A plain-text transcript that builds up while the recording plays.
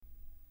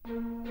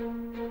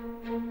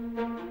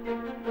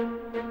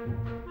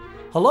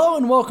Hello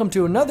and welcome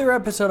to another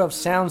episode of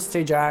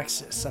Soundstage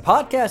Axis, a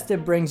podcast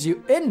that brings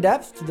you in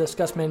depth to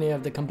discuss many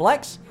of the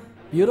complex,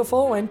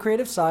 beautiful, and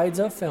creative sides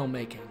of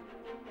filmmaking.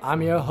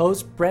 I'm your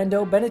host,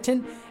 Brando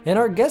Benetton, and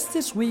our guest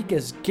this week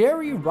is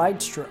Gary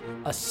Rydstrom,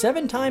 a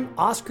 7-time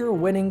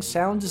Oscar-winning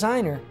sound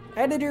designer,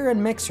 editor,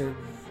 and mixer,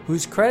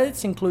 whose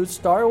credits include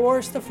Star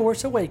Wars The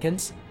Force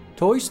Awakens,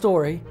 Toy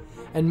Story,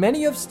 and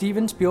many of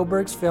Steven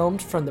Spielberg's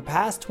films from the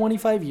past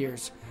 25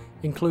 years,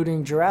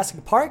 including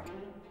Jurassic Park,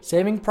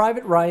 Saving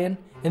Private Ryan,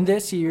 and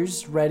this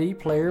year's Ready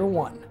Player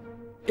One.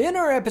 In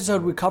our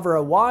episode, we cover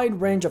a wide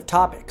range of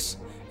topics,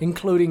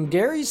 including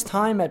Gary's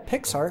time at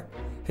Pixar,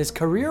 his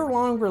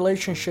career-long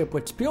relationship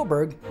with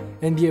Spielberg,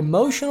 and the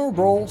emotional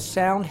role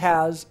sound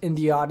has in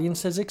the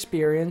audience's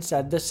experience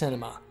at the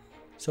cinema.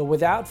 So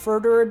without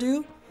further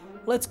ado,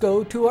 let's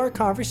go to our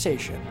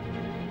conversation.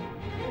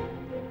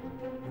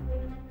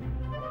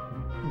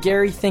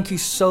 Gary, thank you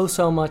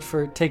so much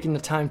for taking the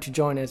time to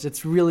join us.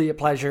 It's really a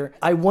pleasure.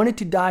 I wanted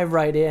to dive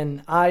right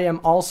in. I am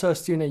also a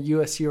student at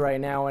USC right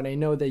now, and I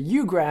know that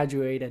you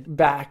graduated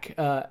back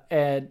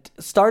at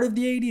start of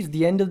the 80s,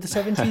 the end of the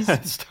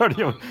 70s?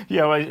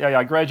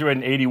 I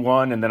graduated in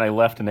 81, and then I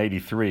left in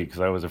 83 because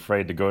I was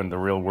afraid to go into the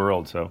real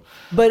world.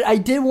 But I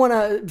did want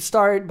to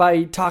start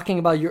by talking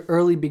about your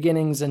early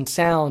beginnings in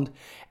sound.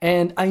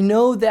 And I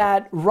know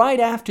that right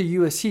after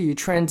USC, you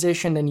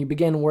transitioned and you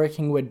began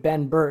working with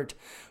Ben Burtt,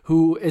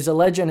 who is a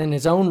legend in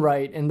his own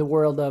right in the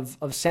world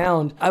of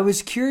sound. I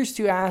was curious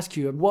to ask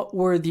you, what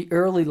were the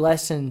early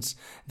lessons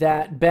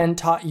that Ben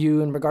taught you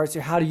in regards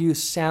to how to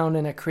use sound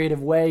in a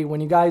creative way? When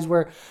you guys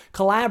were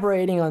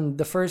collaborating on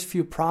the first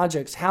few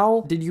projects,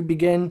 how did you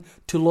begin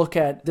to look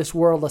at this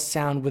world of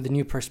sound with a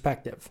new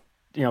perspective?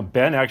 You know,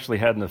 Ben actually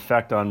had an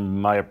effect on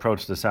my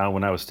approach to sound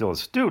when I was still a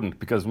student,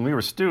 because when we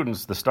were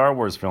students, the Star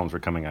Wars films were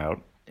coming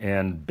out.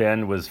 And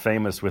Ben was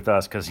famous with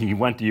us because he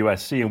went to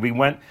USC, and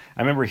I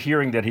remember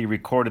hearing that he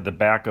recorded the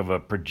back of a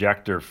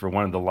projector for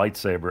one of the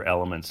lightsaber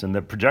elements, and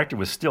the projector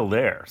was still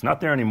there. It's not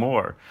there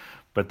anymore,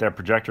 but that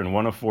projector in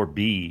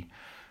 104B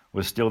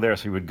was still there,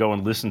 so he would go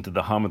and listen to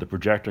the hum of the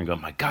projector and go,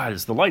 my God,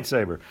 it's the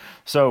lightsaber.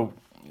 So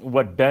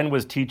what Ben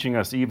was teaching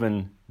us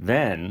even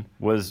then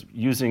was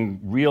using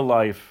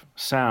real-life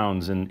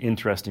sounds in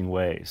interesting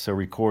ways. So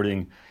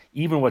recording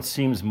even what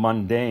seems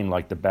mundane,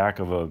 like the back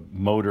of a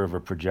motor of a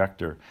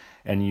projector,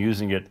 and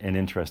using it in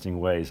interesting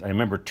ways. I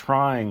remember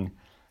trying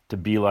to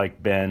be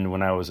like Ben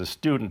when I was a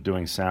student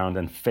doing sound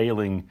and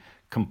failing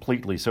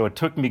completely. So it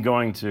took me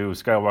going to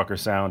Skywalker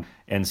Sound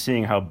and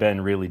seeing how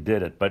Ben really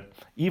did it. But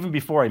even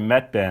before I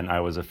met Ben, I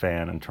was a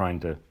fan and trying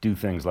to do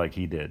things like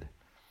he did.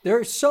 There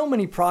are so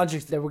many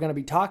projects that we're going to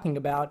be talking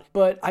about,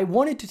 but I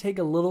wanted to take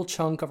a little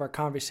chunk of our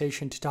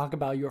conversation to talk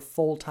about your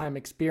full-time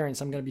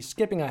experience. I'm going to be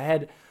skipping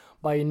ahead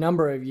by a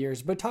number of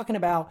years, but talking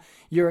about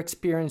your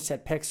experience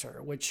at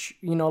Pixar, which,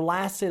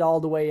 lasted all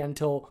the way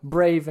until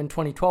Brave in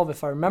 2012,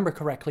 if I remember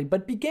correctly,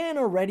 but began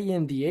already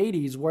in the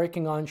 80s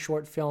working on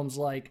short films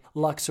like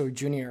Luxor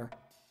Jr.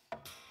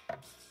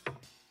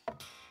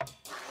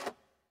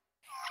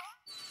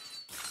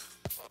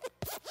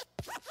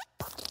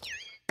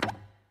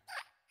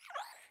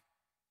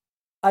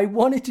 I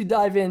wanted to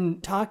dive in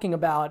talking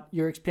about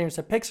your experience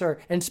at Pixar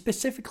and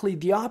specifically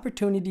the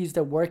opportunities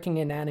that working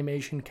in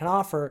animation can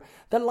offer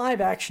that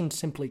live action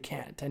simply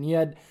can't. And you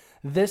had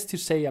this to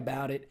say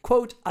about it,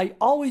 quote, I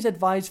always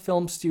advise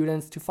film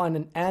students to find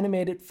an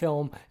animated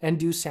film and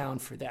do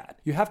sound for that.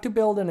 You have to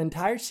build an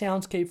entire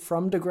soundscape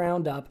from the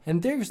ground up,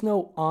 and there's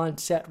no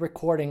on-set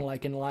recording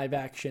like in live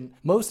action.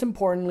 Most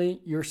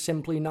importantly, you're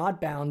simply not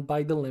bound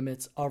by the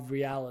limits of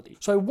reality.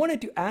 So I wanted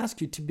to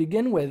ask you to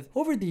begin with,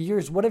 over the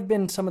years, what have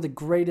been some of the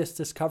greatest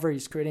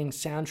discoveries creating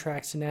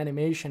soundtracks in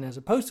animation as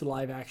opposed to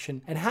live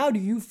action, and how do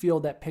you feel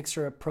that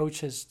Pixar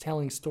approaches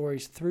telling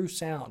stories through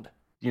sound?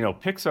 You know,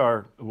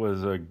 Pixar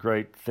was a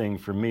great thing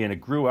for me, and it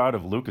grew out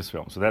of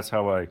Lucasfilm. So that's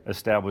how I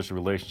established a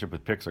relationship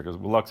with Pixar, because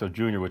Luxor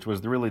Jr., which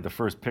was really the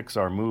first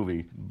Pixar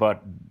movie,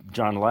 but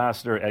John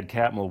Lasseter, Ed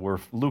Catmull were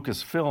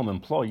Lucasfilm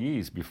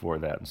employees before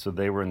that. And so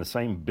they were in the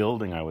same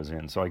building I was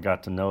in, so I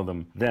got to know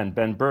them then.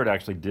 Ben Burtt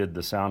actually did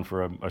the sound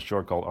for a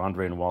short called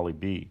Andre and Wally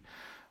B.,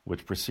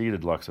 which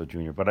preceded Luxor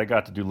Jr., but I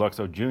got to do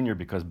Luxor Jr.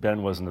 because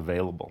Ben wasn't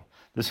available.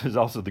 This is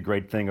also the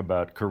great thing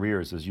about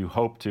careers, is you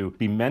hope to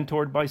be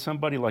mentored by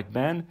somebody like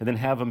Ben and then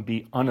have him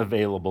be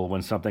unavailable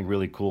when something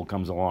really cool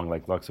comes along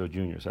like Luxor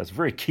Jr. So that's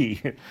very key.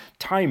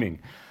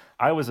 Timing.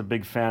 I was a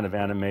big fan of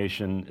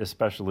animation,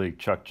 especially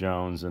Chuck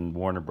Jones and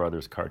Warner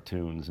Brothers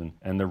cartoons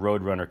and the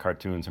Roadrunner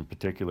cartoons in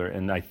particular.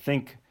 And I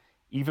think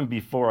even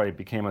before I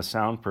became a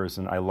sound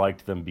person, I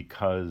liked them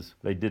because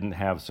they didn't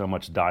have so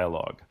much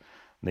dialogue.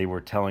 They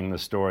were telling the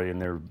story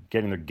and they're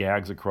getting their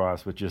gags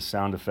across with just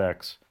sound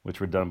effects,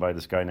 which were done by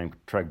this guy named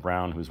Treg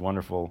Brown, who's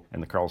wonderful,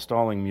 and the Carl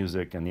Stalling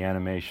music and the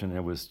animation.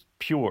 It was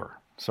pure.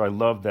 So I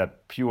loved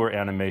that pure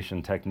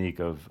animation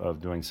technique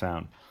of doing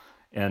sound.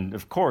 And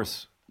of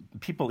course,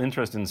 people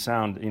interested in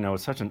sound,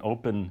 it's such an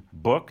open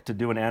book to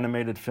do an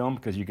animated film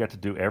because you get to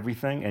do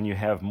everything and you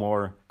have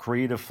more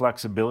creative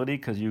flexibility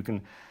because you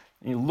can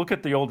You look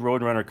at the old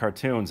Roadrunner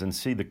cartoons and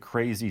see the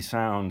crazy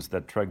sounds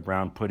that Treg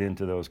Brown put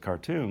into those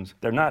cartoons.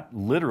 They're not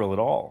literal at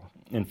all.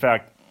 In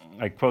fact,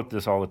 I quote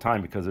this all the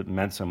time because it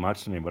meant so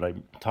much to me, but I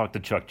talked to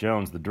Chuck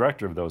Jones, the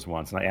director of those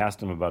once, and I asked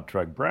him about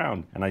Treg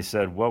Brown, and I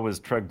said, what was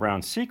Treg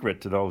Brown's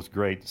secret to those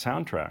great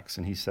soundtracks?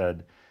 And he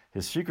said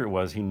his secret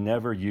was he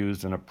never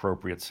used an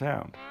appropriate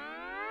sound.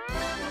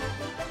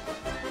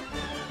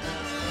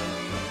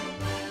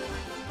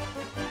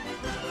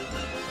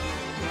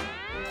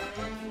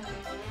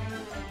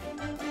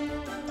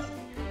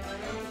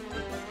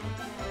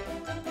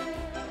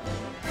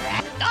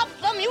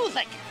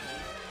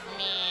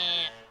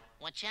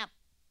 What's up,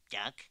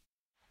 Duck?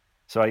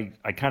 So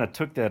I kind of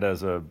took that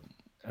as a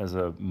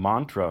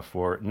mantra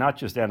for not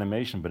just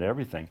animation, but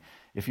everything.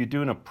 If you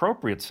do an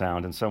appropriate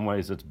sound, in some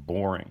ways it's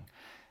boring.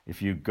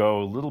 If you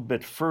go a little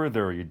bit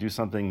further, you do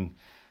something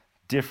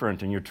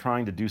different and you're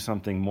trying to do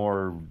something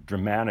more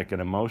dramatic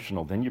and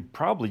emotional, then you're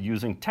probably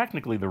using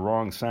technically the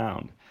wrong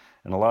sound.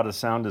 And a lot of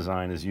sound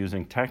design is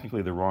using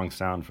technically the wrong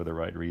sound for the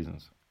right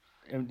reasons.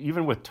 And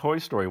even with Toy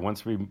Story,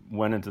 once we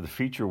went into the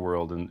feature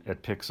world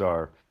at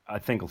Pixar, I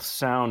think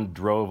sound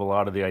drove a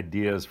lot of the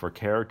ideas for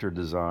character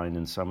design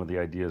and some of the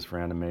ideas for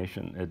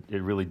animation.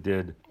 It really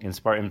did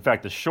inspire. In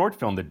fact, the short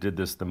film that did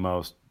this the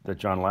most, that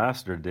John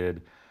Lasseter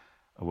did,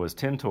 was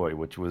Tin Toy,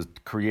 which was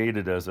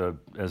created as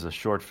a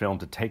short film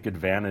to take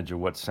advantage of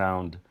what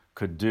sound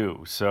could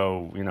do.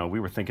 So, we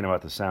were thinking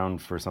about the sound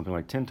for something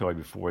like Tin Toy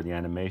before the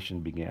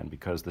animation began,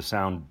 because the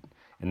sound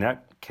in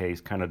that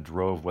case kind of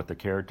drove what the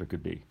character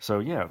could be. So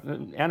yeah,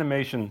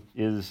 animation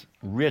is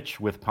rich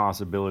with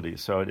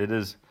possibilities. So it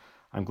is.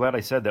 I'm glad I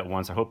said that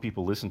once. I hope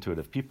people listen to it.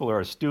 If people are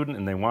a student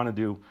and they want to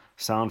do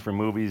sound for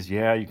movies,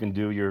 yeah, you can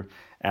do your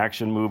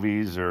action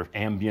movies or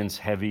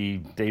ambience-heavy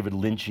David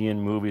Lynchian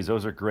movies.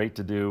 Those are great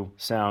to do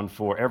sound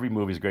for. Every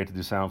movie is great to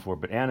do sound for,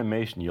 but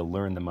animation, you'll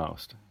learn the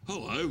most.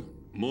 Hello,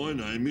 my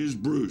name is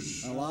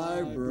Bruce.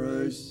 Hello,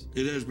 Bruce.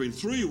 It has been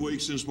 3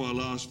 weeks since my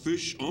last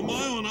fish. On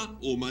my honour,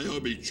 or may I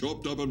be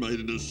chopped up and made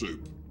into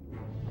soup.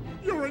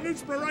 You're an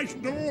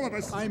inspiration to all of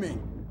us.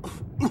 Amen.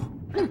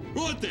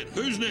 Right then,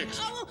 who's next?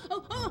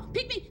 Oh,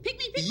 pick me.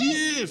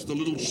 Yes, the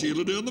little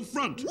Sheila down the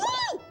front.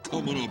 Woo!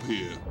 Come on up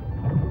here.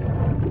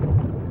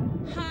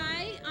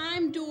 Hi,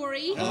 I'm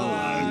Dory.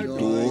 Hello,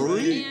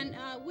 Dory. And,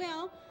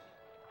 well,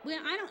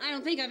 I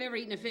don't think I've ever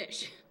eaten a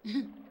fish.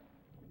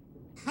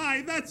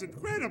 Hi, that's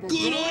incredible.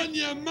 Good boy. on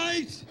you,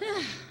 mate.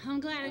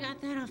 I'm glad I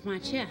got that off my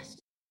chest.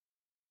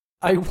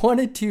 I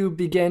wanted to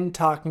begin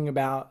talking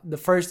about the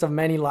first of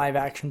many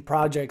live-action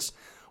projects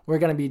we're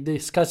going to be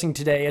discussing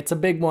today. It's a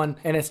big one,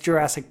 and it's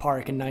Jurassic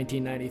Park in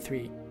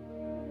 1993.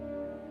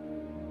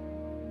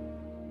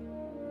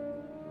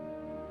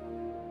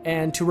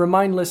 And to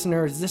remind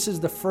listeners, this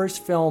is the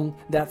first film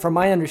that, from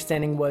my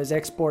understanding, was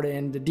exported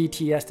in the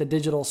DTS, the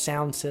digital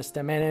sound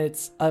system. And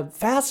it's a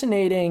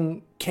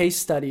fascinating case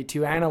study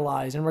to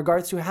analyze in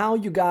regards to how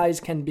you guys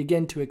can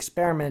begin to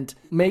experiment,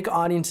 make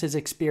audiences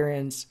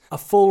experience a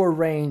fuller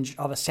range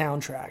of a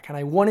soundtrack. And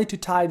I wanted to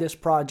tie this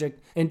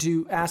project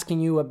into asking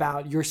you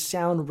about your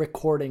sound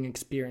recording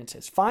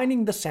experiences,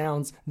 finding the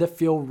sounds that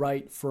feel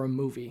right for a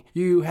movie.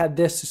 You had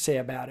this to say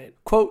about it.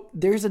 Quote,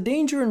 "There's a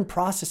danger in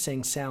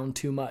processing sound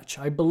too much.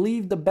 I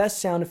believe the best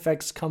sound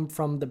effects come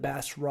from the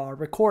best raw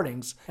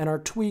recordings and are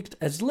tweaked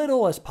as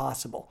little as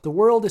possible. The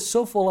world is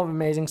so full of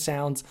amazing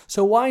sounds,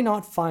 so why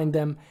not find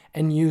them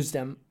and use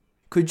them?"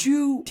 Could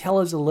you tell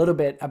us a little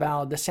bit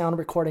about the sound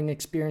recording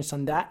experience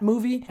on that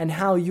movie and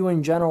how you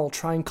in general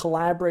try and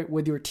collaborate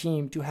with your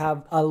team to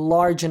have a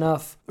large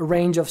enough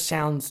range of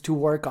sounds to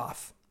work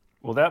off?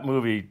 Well, that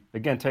movie,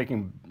 again,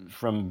 taking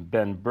from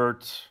Ben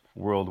Burtt's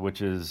world,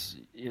 which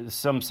is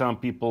some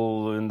sound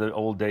people in the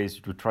old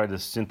days would try to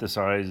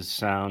synthesize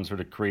sounds or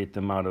to create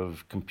them out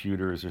of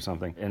computers or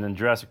something. And in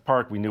Jurassic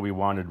Park, we knew we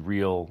wanted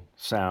real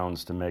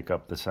sounds to make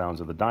up the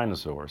sounds of the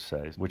dinosaurs,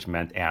 say, which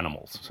meant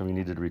animals. So we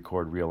needed to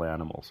record real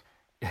animals.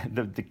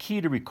 The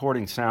key to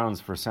recording sounds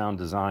for sound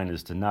design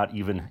is to not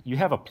even, you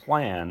have a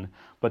plan,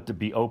 but to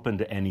be open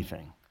to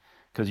anything,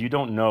 because you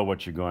don't know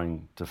what you're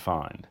going to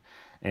find.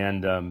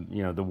 And,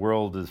 the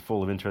world is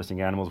full of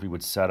interesting animals. We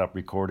would set up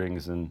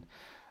recordings, and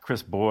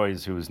Chris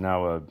Boyes, who is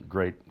now a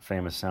great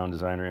famous sound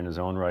designer in his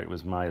own right,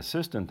 was my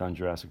assistant on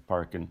Jurassic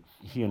Park, and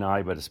he and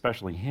I, but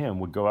especially him,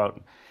 would go out.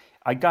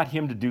 I got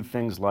him to do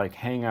things like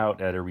hang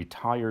out at a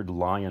retired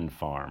lion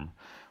farm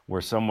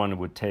where someone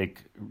would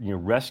take,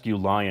 rescue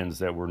lions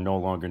that were no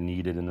longer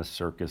needed in a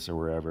circus or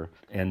wherever.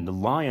 And the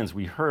lions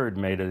we heard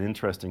made an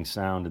interesting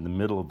sound in the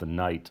middle of the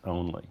night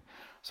only.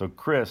 So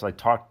I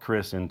talked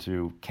Chris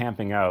into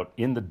camping out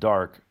in the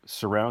dark,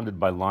 surrounded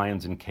by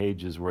lions in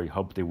cages where he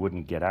hoped they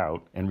wouldn't get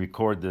out, and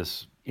record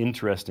this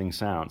interesting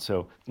sound.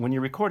 So when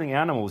you're recording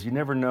animals, you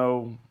never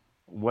know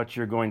what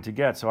you're going to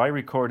get. So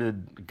I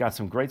got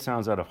some great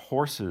sounds out of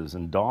horses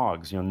and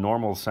dogs,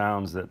 normal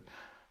sounds that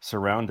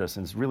surround us,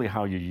 and it's really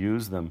how you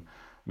use them.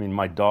 I mean,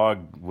 my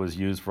dog was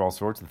used for all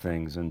sorts of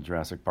things in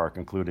Jurassic Park,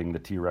 including the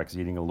T-Rex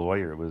eating a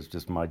lawyer. It was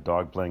just my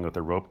dog playing with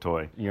a rope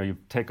toy. You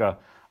take a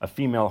a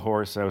female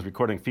horse. I was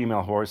recording a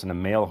female horse, and a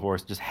male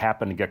horse just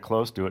happened to get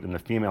close to it, and the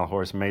female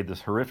horse made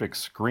this horrific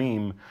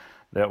scream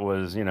that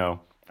was,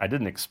 I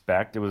didn't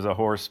expect. It was a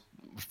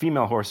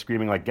female horse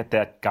screaming like, "Get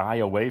that guy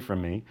away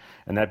from me,"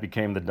 and that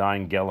became the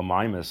dying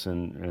Gallimimus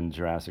in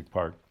Jurassic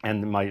Park.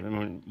 And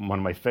one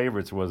of my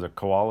favorites was a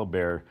koala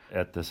bear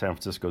at the San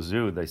Francisco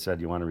Zoo. They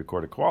said, "You want to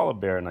record a koala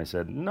bear?" And I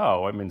said,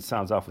 "No, it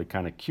sounds awfully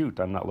kind of cute.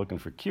 I'm not looking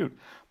for cute."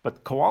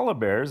 But koala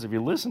bears, if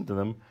you listen to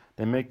them,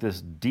 they make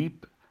this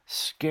deep,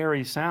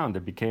 scary sound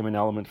that became an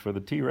element for the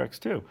T-Rex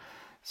too.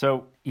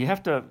 So you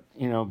have to,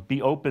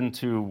 be open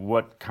to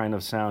what kind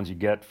of sounds you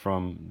get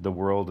from the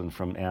world and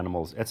from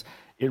animals.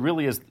 It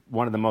really is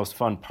one of the most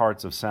fun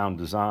parts of sound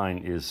design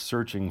is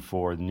searching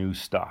for new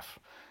stuff.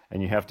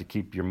 And you have to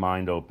keep your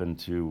mind open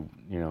to,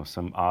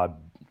 some odd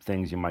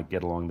things you might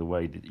get along the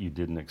way that you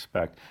didn't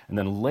expect. And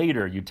then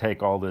later you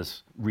take all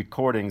this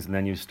recordings and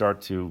then you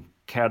start to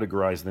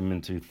categorize them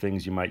into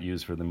things you might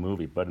use for the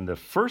movie. But in the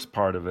first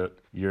part of it,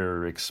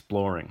 you're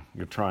exploring.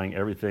 You're trying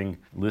everything,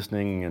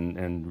 listening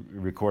and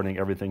recording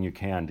everything you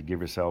can to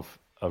give yourself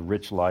a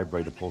rich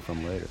library to pull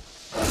from later.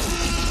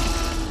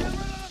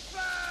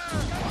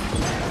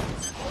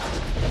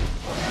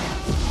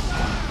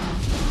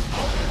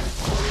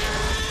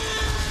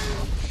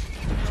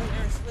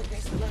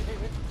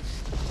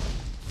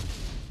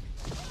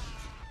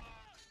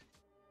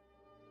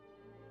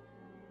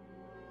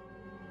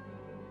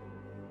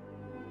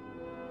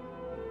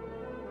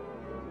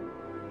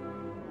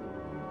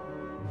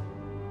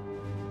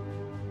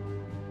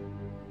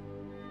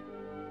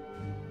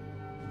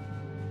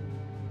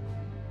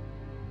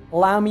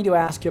 Allow me to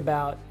ask you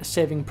about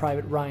Saving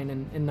Private Ryan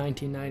in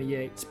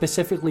 1998,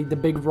 specifically the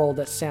big role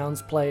that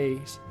sounds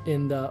plays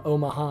in the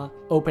Omaha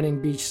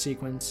opening beach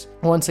sequence.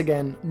 Once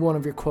again, one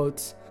of your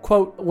quotes.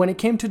 Quote, "When it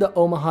came to the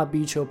Omaha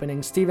beach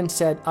opening, Steven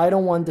said, 'I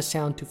don't want the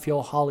sound to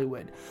feel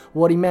Hollywood.'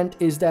 What he meant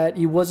is that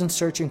he wasn't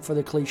searching for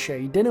the cliche.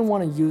 He didn't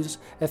want to use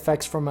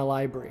effects from a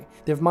library.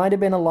 There might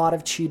have been a lot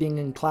of cheating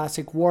in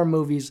classic war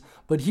movies,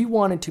 but he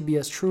wanted to be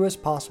as true as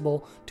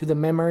possible to the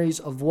memories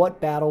of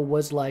what battle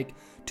was like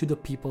to the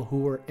people who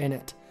were in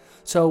it."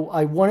 So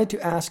I wanted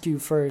to ask you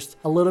first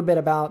a little bit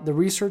about the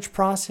research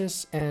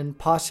process and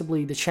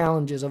possibly the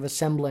challenges of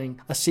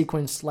assembling a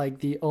sequence like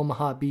the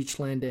Omaha beach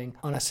landing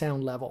on a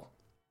sound level.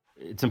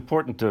 It's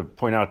important to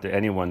point out to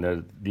anyone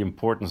that the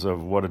importance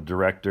of what a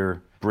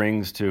director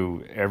brings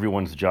to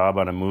everyone's job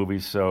on a movie.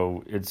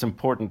 So it's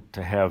important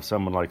to have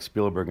someone like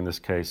Spielberg in this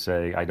case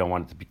say, "I don't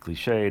want it to be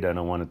cliched, I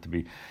don't want it to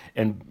be,"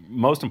 and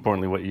most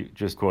importantly, what you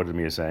just quoted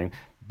me as saying,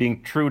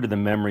 being true to the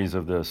memories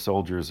of the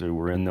soldiers who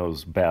were in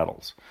those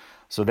battles.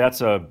 So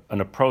that's an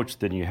approach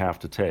that you have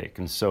to take.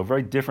 And so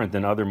very different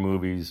than other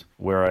movies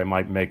where I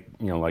might make,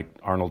 like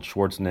Arnold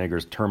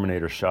Schwarzenegger's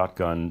Terminator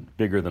shotgun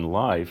bigger than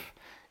life.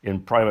 In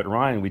Private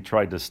Ryan, we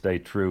tried to stay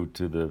true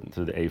to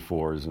the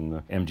A4s and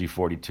the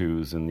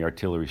MG42s and the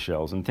artillery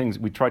shells and things.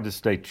 We tried to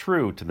stay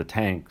true to the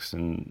tanks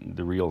and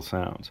the real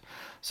sounds.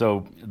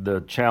 So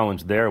the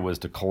challenge there was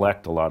to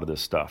collect a lot of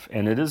this stuff.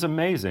 And it is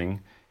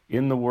amazing.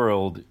 In the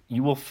world,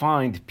 you will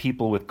find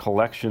people with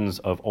collections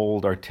of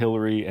old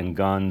artillery and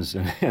guns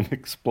and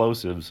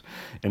explosives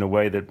in a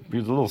way that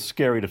is a little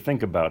scary to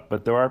think about.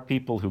 But there are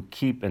people who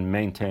keep and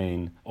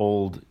maintain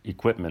old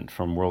equipment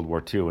from World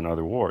War II and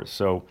other wars.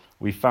 So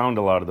we found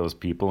a lot of those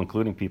people,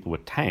 including people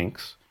with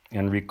tanks,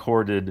 and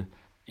recorded,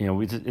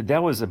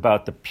 that was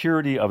about the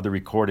purity of the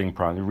recording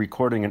process,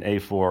 recording an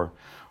A4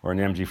 or an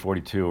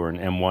MG42 or an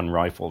M1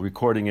 rifle,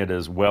 recording it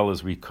as well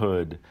as we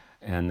could.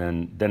 And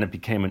then it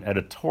became an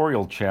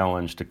editorial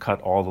challenge to cut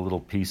all the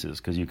little pieces,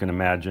 because you can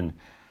imagine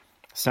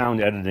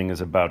sound editing is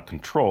about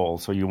control,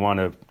 so you want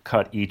to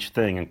cut each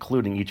thing,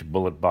 including each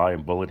bullet buy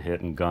and bullet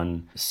hit and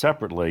gun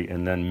separately,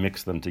 and then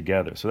mix them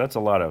together. So that's a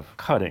lot of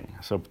cutting.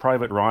 So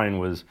Private Ryan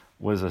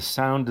was a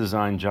sound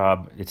design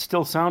job. It's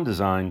still sound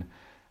design,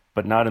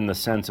 but not in the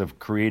sense of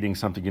creating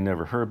something you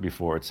never heard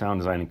before. It's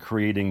sound design and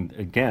creating,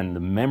 again, the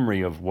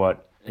memory of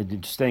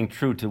staying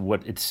true to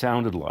what it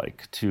sounded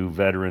like to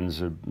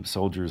veterans,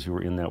 soldiers who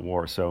were in that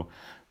war. So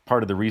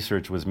part of the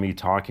research was me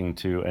talking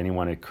to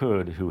anyone I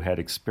could who had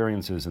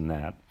experiences in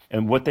that.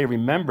 And what they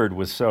remembered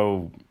was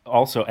so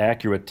also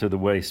accurate to the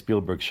way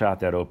Spielberg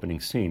shot that opening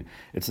scene.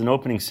 It's an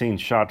opening scene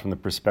shot from the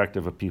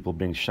perspective of people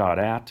being shot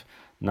at,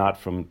 not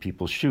from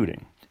people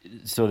shooting.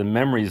 So the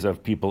memories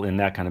of people in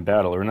that kind of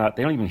battle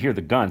they don't even hear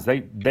the guns.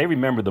 They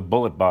remember the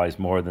bullet buys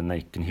more than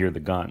they can hear the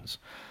guns.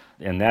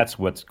 And that's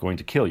what's going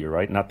to kill you,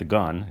 right? Not the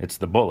gun, it's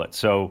the bullet.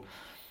 So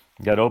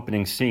that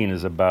opening scene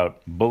is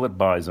about bullet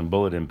buys and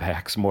bullet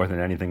impacts more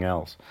than anything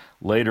else.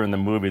 Later in the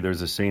movie,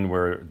 there's a scene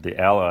where the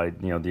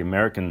Allied, the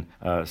American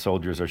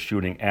soldiers are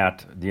shooting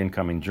at the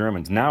incoming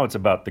Germans. Now it's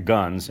about the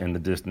guns and the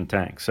distant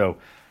tanks. So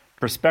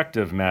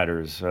perspective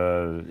matters.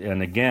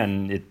 And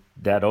again,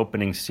 that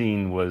opening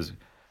scene was,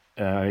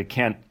 I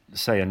can't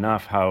say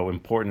enough how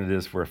important it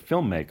is for a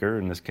filmmaker,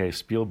 in this case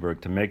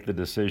Spielberg, to make the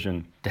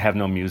decision to have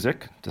no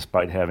music,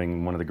 despite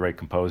having one of the great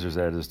composers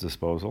at his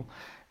disposal,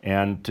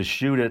 and to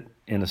shoot it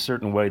in a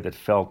certain way that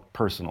felt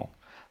personal.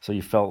 so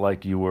you felt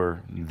like you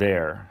were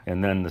there.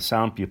 And then the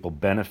sound people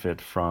benefit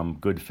from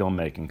good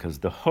filmmaking because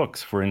the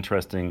hooks for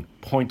interesting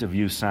point of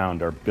view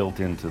sound are built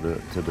into the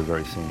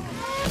very scene.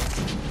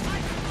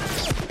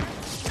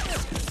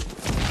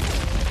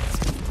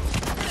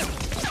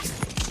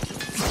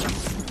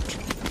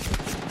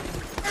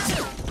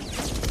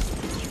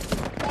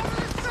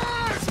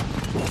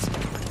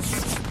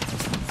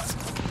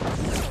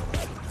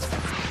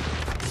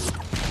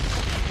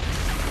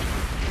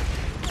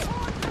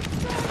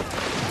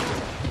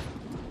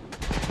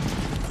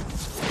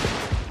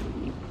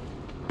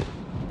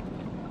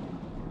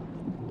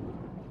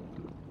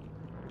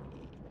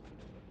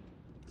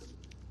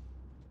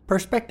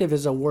 Perspective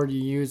is a word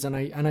you use, and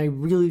I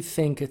really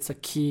think it's a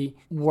key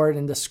word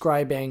in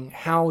describing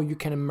how you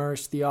can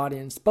immerse the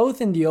audience,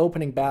 both in the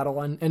opening battle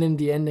and in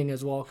the ending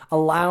as well,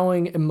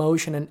 allowing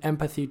emotion and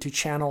empathy to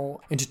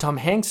channel into Tom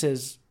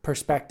Hanks's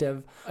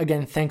perspective,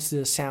 again, thanks to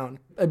the sound.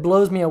 It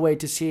blows me away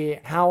to see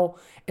how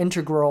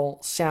integral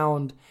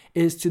sound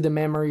is to the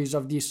memories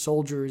of these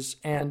soldiers,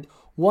 and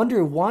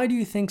wonder, why do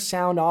you think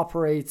sound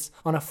operates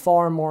on a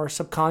far more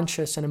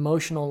subconscious and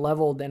emotional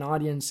level than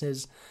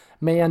audiences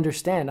may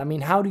understand? I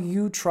mean, how do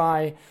you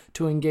try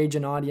to engage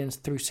an audience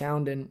through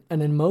sound in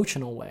an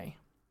emotional way?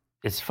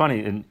 It's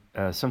funny,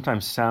 and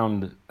sometimes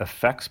sound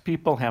effects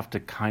people have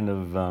to kind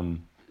of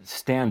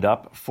stand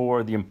up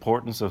for the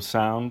importance of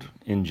sound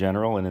in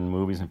general and in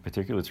movies in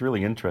particular. It's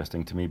really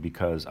interesting to me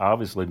because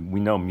obviously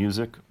we know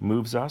music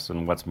moves us,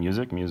 and what's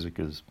music? Music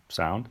is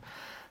sound.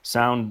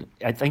 Sound,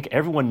 I think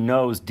everyone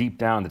knows deep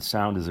down that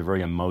sound is a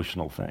very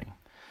emotional thing.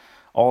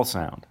 All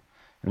sound.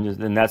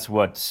 And that's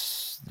what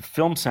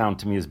film sound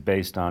to me is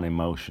based on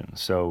emotion.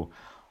 So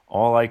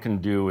all I can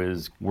do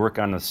is work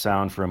on the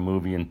sound for a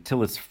movie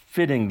until it's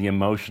fitting the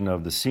emotion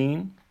of the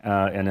scene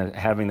and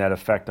having that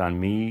effect on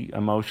me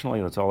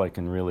emotionally. That's all I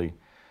can really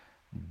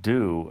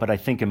do. But I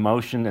think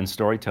emotion and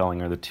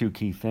storytelling are the two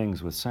key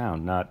things with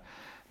sound, not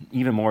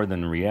even more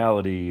than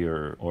reality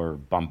or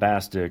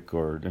bombastic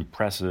or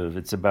impressive.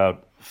 It's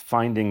about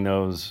finding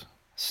those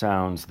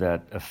sounds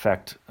that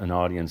affect an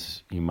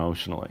audience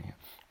emotionally.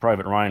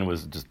 Private Ryan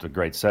was just a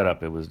great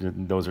setup.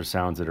 Those are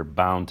sounds that are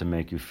bound to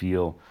make you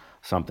feel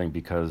something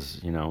because,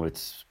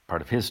 it's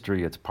part of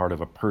history, it's part of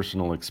a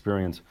personal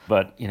experience.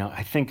 But,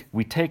 I think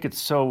we take it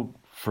so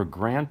for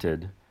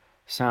granted,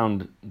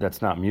 sound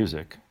that's not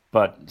music,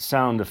 but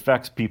sound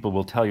effects people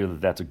will tell you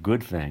that that's a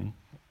good thing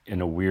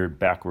in a weird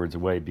backwards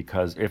way,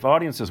 because if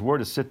audiences were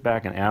to sit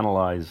back and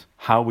analyze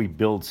how we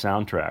build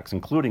soundtracks,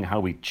 including how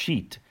we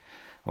cheat,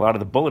 a lot of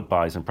the bullet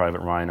buys in Private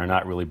Ryan are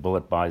not really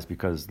bullet buys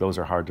because those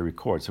are hard to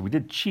record. So we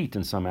did cheat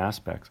in some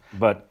aspects.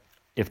 But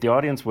if the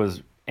audience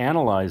was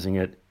analyzing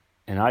it,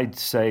 and I'd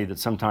say that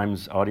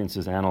sometimes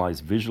audiences analyze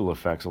visual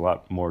effects a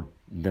lot more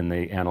than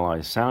they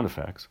analyze sound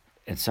effects.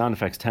 And sound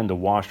effects tend to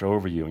wash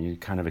over you and you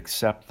kind of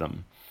accept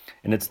them.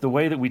 And it's the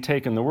way that we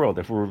take in the world.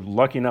 If we're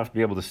lucky enough to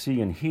be able to see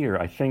and hear,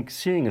 I think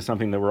seeing is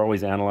something that we're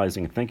always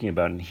analyzing and thinking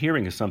about, and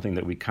hearing is something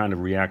that we kind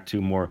of react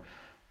to more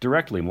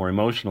directly, more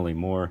emotionally,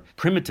 more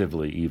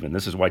primitively even.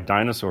 This is why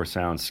dinosaur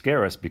sounds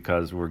scare us,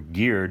 because we're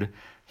geared.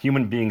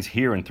 Human beings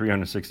here in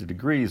 360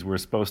 degrees, we're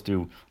supposed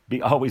to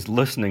be always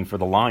listening for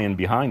the lion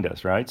behind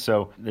us, right?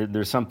 So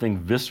there's something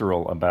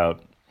visceral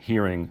about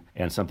hearing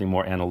and something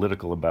more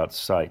analytical about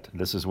sight.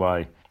 This is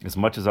why, as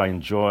much as I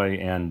enjoy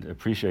and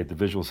appreciate the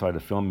visual side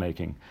of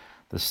filmmaking,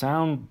 the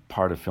sound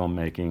part of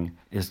filmmaking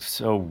is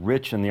so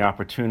rich in the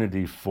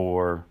opportunity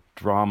for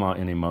drama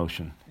and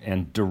emotion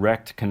and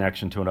direct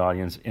connection to an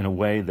audience in a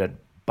way that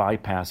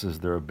bypasses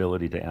their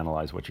ability to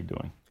analyze what you're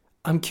doing.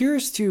 I'm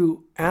curious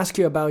to ask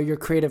you about your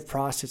creative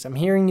process. I'm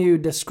hearing you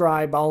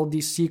describe all of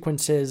these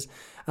sequences,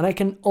 and I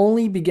can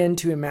only begin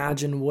to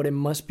imagine what it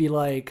must be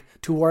like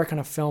to work on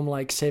a film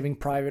like Saving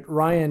Private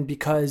Ryan,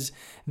 because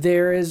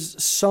there is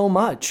so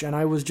much. And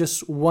I was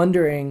just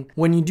wondering,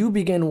 when you do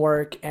begin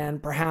work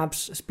and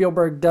perhaps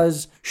Spielberg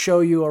does show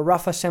you a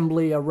rough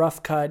assembly, a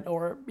rough cut,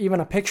 or even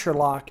a picture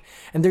lock,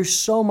 and there's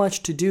so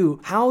much to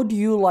do, how do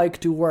you like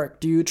to work?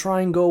 Do you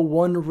try and go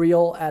one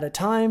reel at a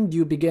time? Do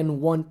you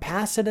begin one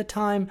pass at a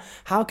time?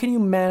 How can you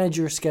manage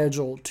your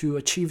schedule to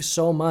achieve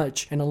so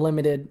much in a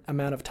limited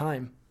amount of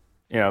time?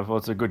 Yeah, well,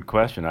 it's a good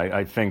question.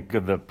 I think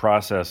of the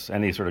process,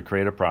 any sort of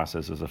creative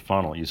process, as a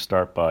funnel. You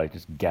start by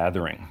just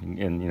gathering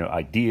and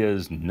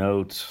ideas,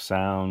 notes,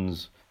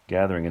 sounds,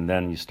 gathering, and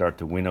then you start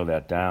to winnow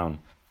that down.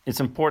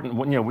 It's important,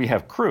 we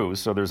have crews,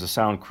 so there's a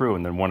sound crew,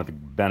 and then one of the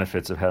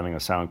benefits of having a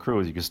sound crew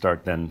is you can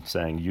start then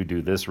saying, you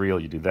do this reel,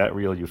 you do that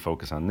reel, you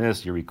focus on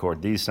this, you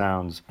record these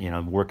sounds,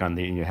 work on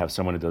you have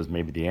someone who does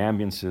maybe the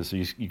ambiences, so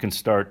you can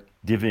start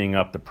divvying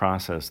up the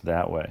process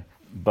that way.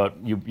 But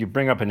you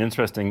bring up an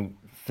interesting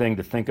thing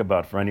to think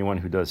about for anyone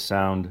who does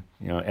sound,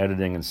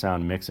 editing and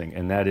sound mixing,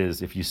 and that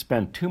is, if you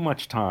spend too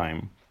much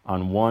time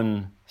on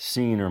one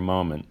scene or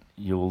moment,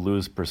 you will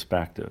lose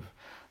perspective.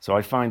 So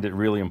I find it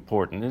really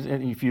important.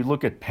 And if you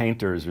look at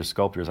painters or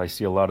sculptors, I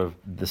see a lot of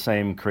the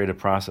same creative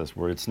process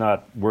where it's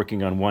not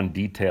working on one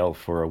detail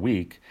for a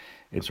week.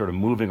 It's sort of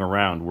moving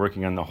around,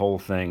 working on the whole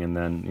thing, and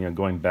then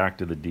going back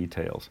to the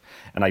details.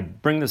 And I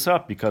bring this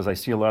up because I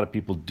see a lot of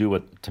people do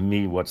it, to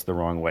me, what's the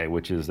wrong way,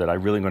 which is that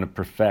I'm really going to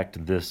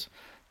perfect this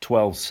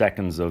 12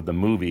 seconds of the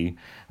movie.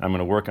 I'm going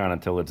to work on it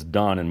until it's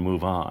done and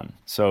move on.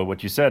 So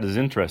what you said is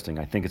interesting.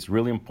 I think it's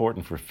really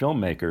important for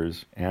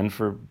filmmakers and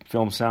for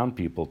film sound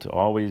people to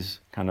always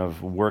kind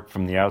of work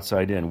from the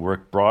outside in,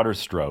 work broader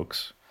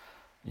strokes.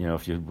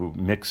 If you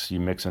mix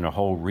in a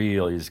whole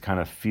reel, you just kind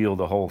of feel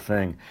the whole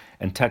thing.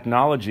 And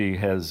technology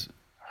has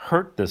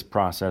hurt this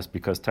process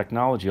because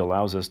technology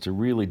allows us to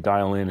really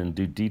dial in and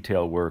do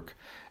detail work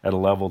at a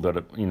level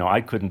that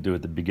I couldn't do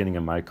at the beginning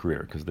of my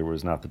career because there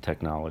was not the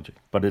technology.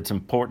 But it's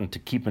important to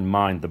keep in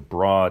mind the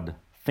broad,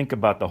 think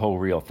about the whole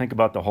reel, think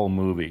about the whole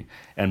movie,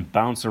 and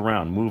bounce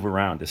around, move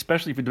around.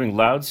 Especially if you're doing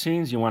loud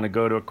scenes, you want to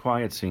go to a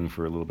quiet scene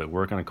for a little bit,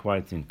 work on a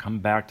quiet scene, come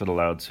back to the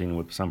loud scene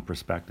with some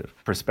perspective.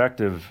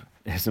 Perspective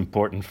is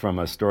important from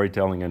a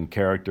storytelling and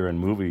character and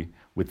movie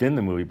within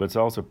the movie, but it's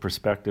also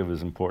perspective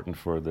is important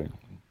for the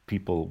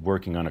people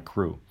working on a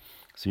crew.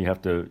 So you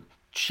have to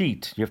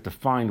cheat, you have to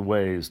find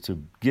ways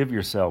to give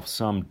yourself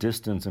some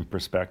distance and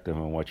perspective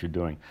on what you're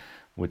doing,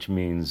 which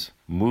means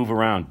move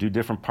around, do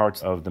different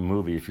parts of the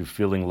movie. If you're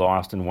feeling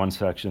lost in one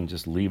section,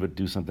 just leave it,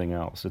 do something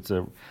else. It's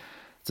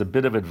a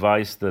bit of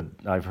advice that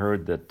I've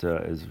heard that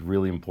is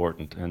really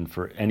important, and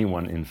for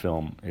anyone in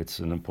film, it's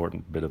an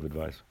important bit of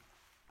advice.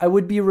 I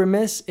would be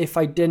remiss if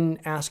I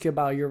didn't ask you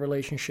about your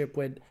relationship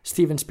with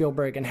Steven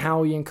Spielberg and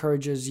how he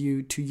encourages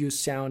you to use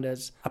sound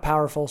as a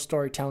powerful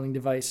storytelling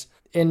device.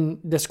 In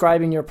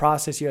describing your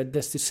process, you had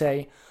this to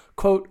say,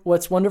 quote,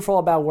 "What's wonderful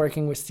about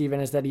working with Steven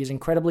is that he's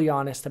incredibly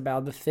honest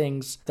about the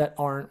things that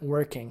aren't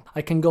working.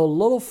 I can go a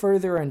little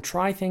further and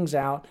try things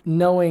out,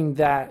 knowing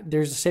that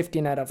there's a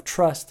safety net of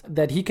trust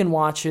that he can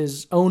watch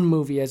his own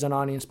movie as an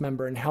audience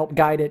member and help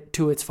guide it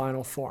to its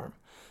final form."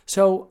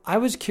 So I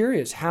was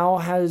curious, how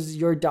has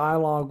your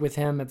dialogue with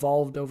him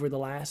evolved over the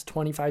last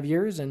 25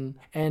 years? And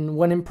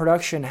when in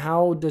production,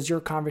 how does your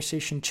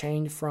conversation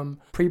change from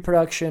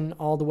pre-production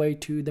all the way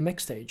to the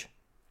mix stage?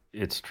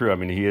 It's true. I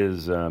mean, he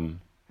is,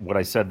 what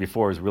I said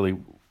before is really,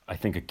 I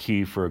think, a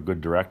key for a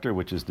good director,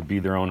 which is to be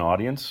their own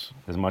audience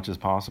as much as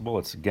possible.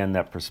 It's, again,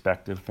 that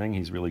perspective thing.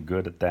 He's really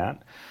good at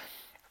that.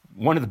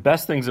 One of the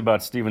best things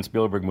about Steven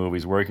Spielberg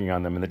movies, working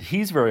on them, and that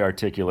he's very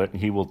articulate and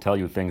he will tell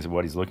you things of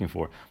what he's looking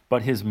for.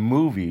 But his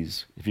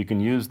movies, if you can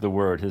use the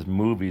word, his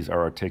movies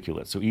are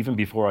articulate. So even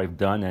before I've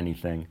done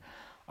anything,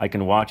 I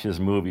can watch his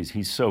movies.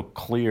 He's so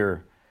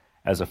clear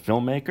as a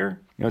filmmaker.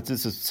 It's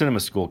a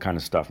cinema school kind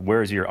of stuff.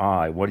 Where's your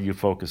eye? What are you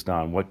focused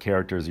on? What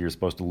characters are you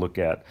supposed to look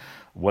at?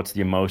 What's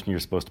the emotion you're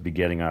supposed to be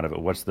getting out of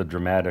it? What's the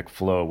dramatic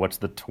flow? What's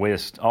the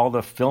twist? All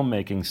the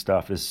filmmaking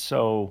stuff is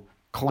so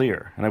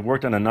clear. And I've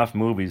worked on enough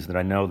movies that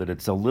I know that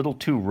it's a little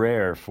too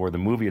rare for the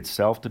movie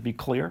itself to be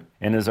clear.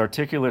 And as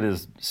articulate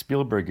as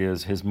Spielberg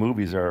is, his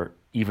movies are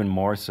even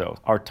more so.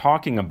 Our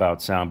talking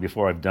about sound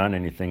before I've done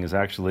anything is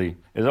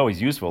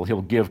always useful.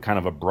 He'll give kind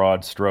of a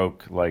broad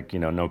stroke, like,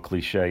 no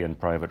cliche in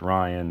Private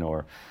Ryan,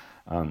 or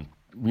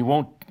we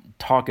won't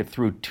talk it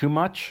through too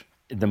much.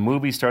 The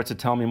movie starts to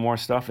tell me more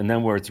stuff, and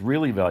then where it's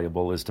really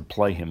valuable is to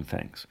play him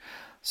things.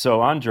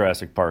 So on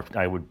Jurassic Park,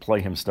 I would play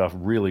him stuff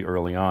really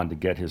early on to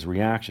get his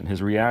reaction.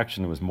 His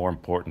reaction was more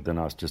important than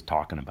us just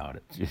talking about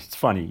it. It's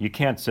funny, you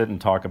can't sit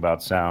and talk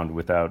about sound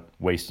without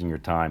wasting your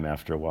time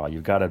after a while.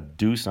 You've got to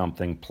do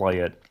something, play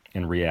it,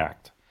 and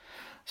react.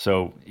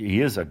 So he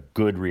is a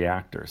good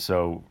reactor.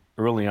 So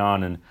early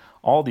on in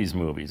all these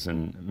movies,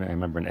 and I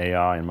remember in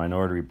AI and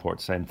Minority Report,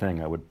 same thing,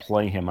 I would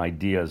play him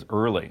ideas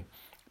early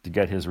to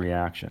get his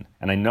reaction.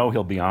 And I know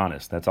he'll be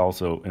honest. That's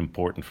also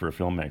important for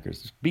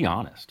filmmakers. Just be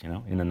honest,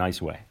 in a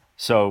nice way.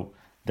 So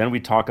then we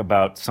talk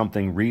about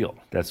something real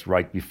that's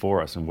right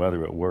before us and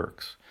whether it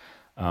works.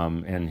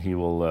 And he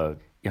will,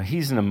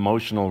 he's an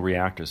emotional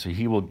reactor. So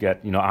he will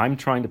get, I'm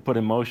trying to put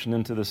emotion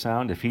into the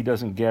sound. If he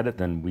doesn't get it,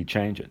 then we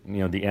change it.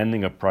 The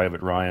ending of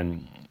Private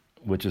Ryan,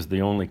 which is the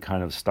only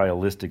kind of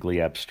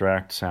stylistically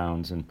abstract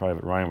sounds in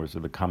Private Ryan, was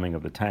the coming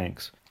of the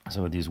tanks.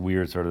 Some of these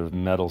weird sort of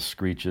metal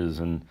screeches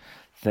and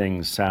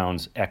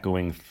sounds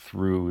echoing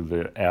through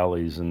the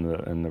alleys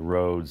and the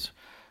roads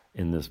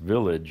in this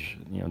village.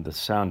 The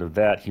sound of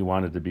that he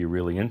wanted to be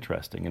really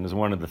interesting. And it was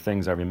one of the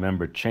things I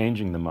remember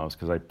changing the most,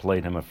 because I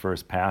played him a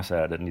first pass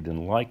at it and he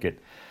didn't like it.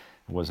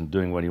 It wasn't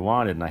doing what he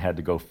wanted, and I had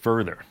to go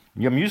further.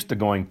 I'm used to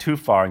going too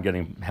far and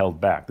getting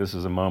held back. This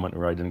is a moment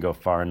where I didn't go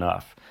far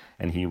enough,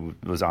 and he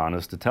was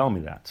honest to tell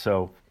me that.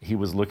 So he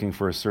was looking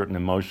for a certain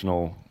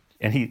emotional.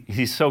 And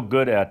he's so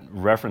good at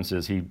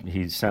references.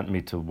 He sent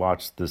me to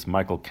watch this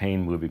Michael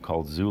Caine movie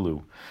called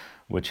Zulu,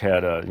 which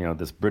had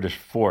this British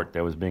fort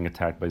that was being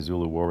attacked by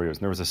Zulu warriors.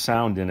 And there was a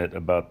sound in it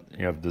about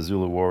the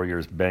Zulu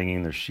warriors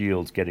banging their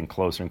shields, getting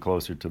closer and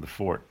closer to the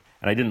fort.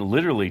 And I didn't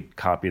literally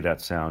copy that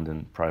sound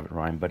in Private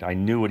Ryan, but I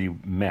knew what he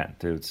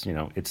meant. It's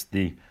it's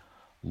the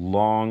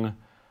long,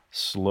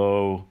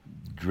 slow,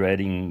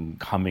 dreading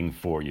coming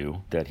for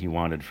you that he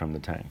wanted from the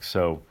tank.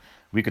 So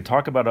We could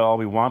talk about it all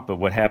we want, but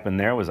what happened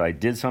there was I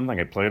did something,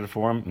 I played it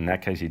for him. In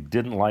that case, he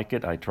didn't like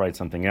it. I tried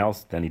something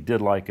else, then he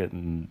did like it.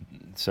 And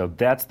so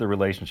that's the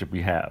relationship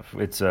we have.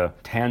 It's a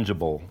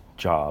tangible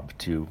job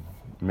to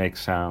make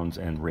sounds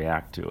and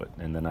react to it.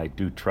 And then I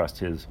do trust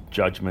his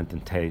judgment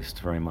and taste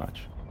very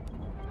much.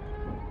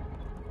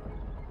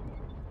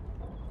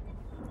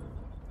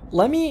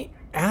 Let me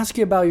ask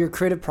you about your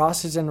creative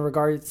process in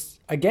regards,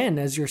 again,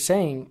 as you're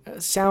saying,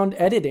 sound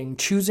editing,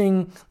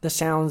 choosing the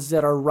sounds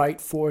that are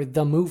right for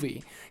the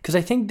movie. Because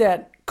I think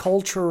that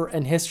culture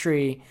and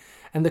history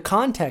and the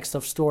context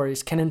of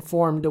stories can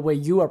inform the way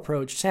you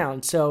approach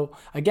sound. So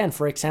again,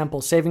 for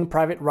example, Saving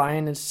Private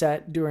Ryan is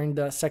set during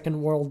the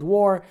Second World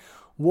War.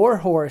 War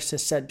Horse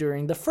is set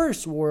during the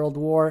First World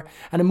War,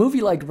 and a movie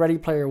like Ready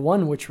Player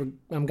One, which I'm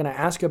going to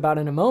ask you about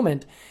in a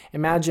moment,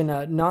 imagine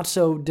a not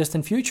so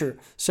distant future.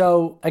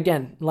 So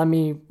again, let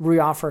me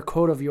reoffer a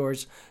quote of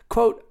yours.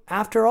 Quote,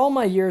 "After all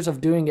my years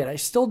of doing it, I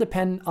still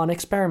depend on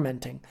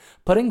experimenting,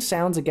 putting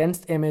sounds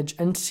against image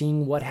and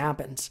seeing what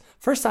happens.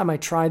 First time I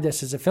tried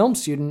this as a film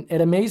student, it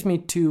amazed me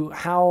to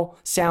how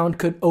sound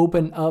could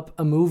open up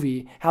a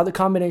movie, how the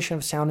combination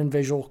of sound and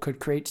visual could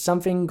create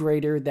something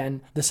greater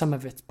than the sum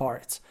of its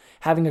parts.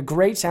 Having a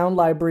great sound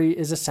library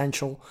is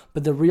essential,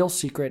 but the real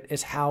secret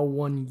is how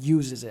one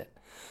uses it."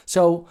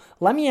 So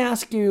let me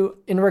ask you,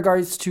 in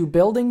regards to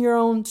building your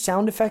own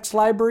sound effects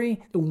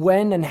library,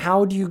 when and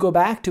how do you go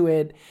back to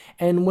it?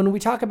 And when we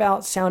talk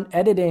about sound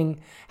editing,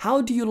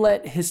 how do you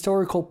let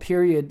historical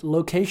period,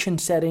 location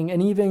setting,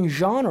 and even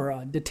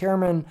genre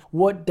determine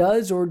what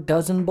does or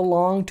doesn't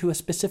belong to a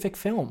specific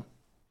film?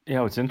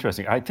 It's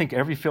interesting. I think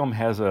every film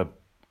has a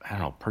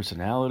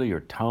personality or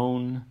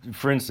tone.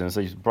 For instance,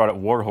 I brought up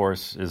War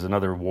Horse is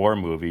another war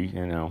movie.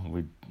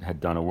 We had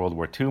done a World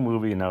War II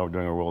movie, and now we're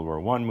doing a World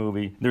War I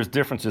movie. There's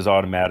differences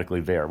automatically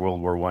there.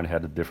 World War I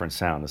had a different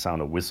sound, the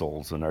sound of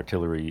whistles and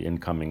artillery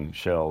incoming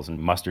shells and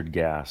mustard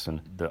gas, and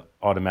the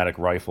automatic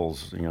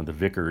rifles, the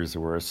Vickers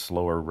were a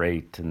slower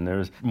rate. And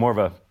there's more of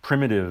a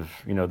primitive,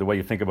 the way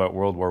you think about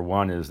World War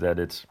I is that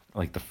it's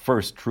like the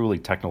first truly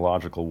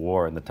technological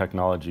war, and the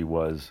technology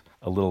was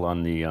a little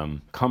on the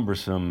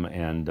cumbersome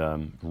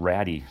and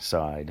ratty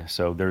side.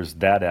 So there's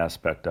that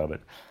aspect of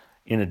it.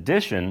 In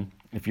addition,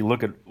 if you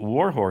look at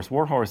War Horse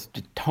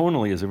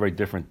tonally is a very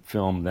different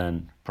film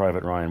than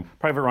Private Ryan.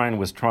 Private Ryan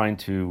was trying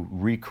to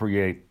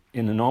recreate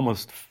in an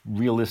almost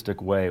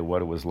realistic way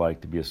what it was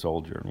like to be a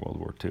soldier in World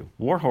War II.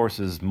 War Horse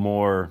is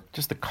more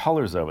just the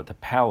colors of it, the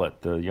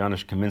palette, the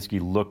Janusz Kaminski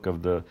look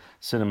of the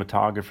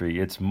cinematography.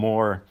 It's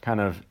more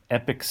kind of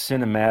epic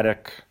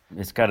cinematic.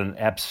 It's got an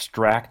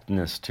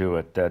abstractness to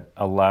it that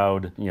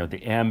allowed, the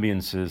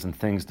ambiences and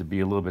things to be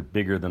a little bit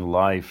bigger than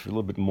life, a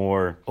little bit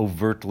more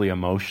overtly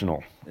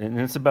emotional. And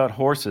it's about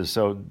horses,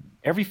 so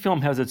every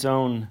film has its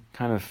own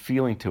kind of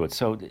feeling to it.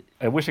 So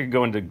I wish I could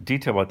go into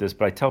detail about this,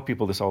 but I tell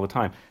people this all the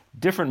time.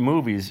 Different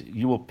movies,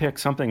 you will pick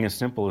something as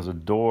simple as a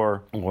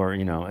door or,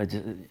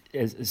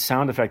 a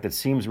sound effect that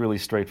seems really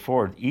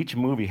straightforward. Each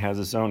movie has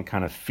its own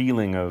kind of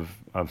feeling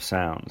of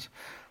sounds.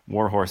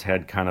 War Horse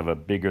had kind of a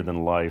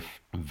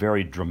bigger-than-life,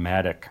 very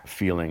dramatic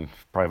feeling.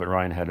 Private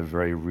Ryan had a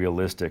very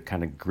realistic,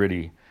 kind of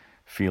gritty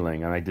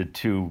feeling. And I did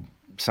two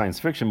science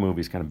fiction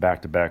movies kind of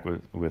back-to-back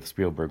with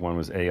Spielberg. One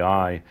was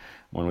AI,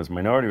 one was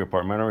Minority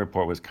Report. Minority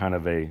Report was kind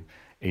of a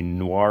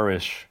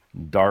noirish,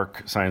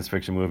 dark science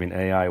fiction movie, and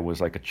AI was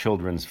like a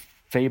children's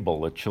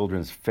fable, a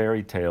children's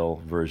fairy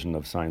tale version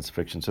of science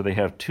fiction. So they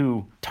have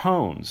two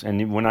tones.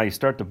 And when I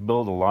start to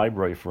build a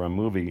library for a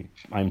movie,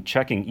 I'm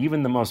checking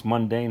even the most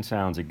mundane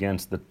sounds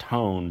against the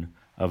tone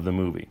of the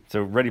movie.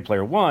 So Ready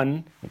Player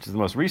One, which is the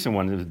most recent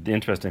one, the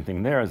interesting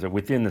thing there is that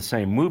within the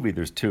same movie,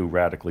 there's two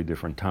radically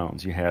different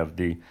tones. You have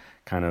the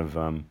kind of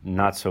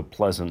not so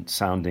pleasant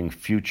sounding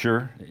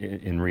future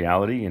in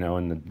reality,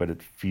 but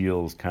it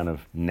feels kind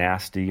of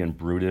nasty and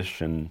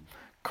brutish and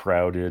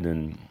crowded.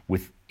 And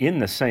within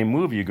the same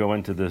movie, you go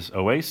into this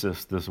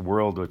oasis, this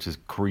world which is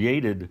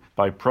created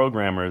by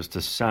programmers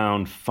to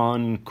sound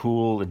fun,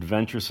 cool,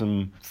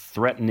 adventuresome,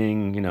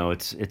 threatening.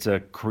 It's a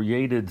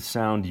created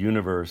sound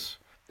universe.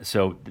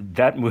 So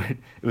it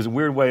was a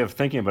weird way of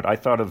thinking, but I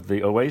thought of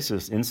the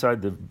oasis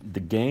inside the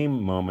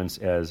game moments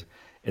as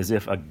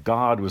if a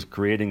god was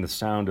creating the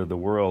sound of the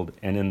world,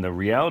 and in the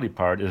reality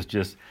part is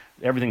just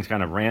everything's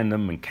kind of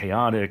random and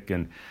chaotic,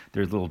 and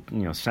there's little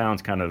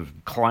sounds kind of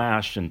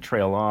clash and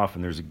trail off,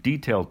 and there's a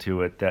detail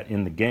to it that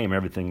in the game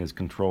everything is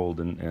controlled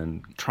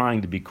and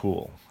trying to be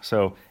cool.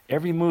 So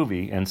every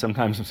movie, and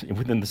sometimes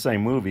within the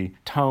same movie,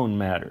 tone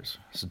matters.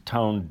 So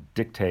tone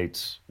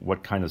dictates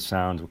what kind of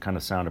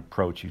sound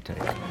approach you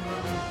take.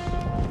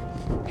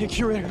 Hey,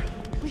 Curator.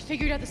 We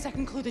figured out the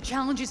second clue. The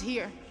challenge is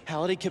here.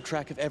 Halliday kept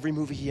track of every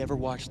movie he ever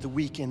watched, the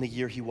week and the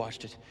year he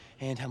watched it,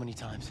 and how many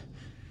times.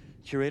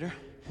 Curator,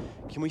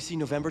 can we see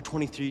November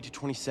 23 to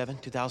 27,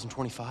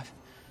 2025?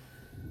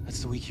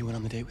 That's the week he went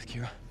on the date with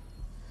Kira.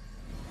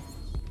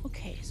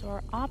 Okay, so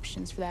our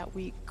options for that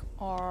week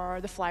are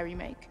The Fly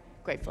remake.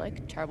 Great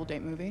flick, terrible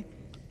date movie.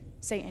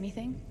 Say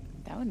Anything?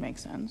 That would make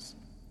sense.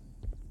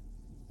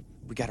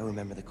 We gotta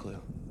remember the clue.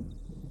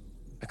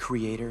 A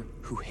creator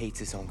who hates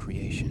his own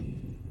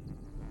creation.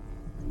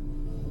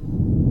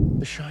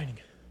 The Shining.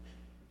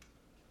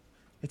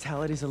 It's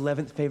Halliday's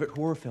 11th favorite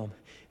horror film,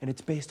 and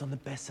it's based on the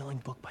best-selling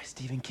book by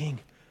Stephen King,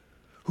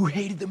 who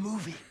hated the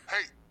movie.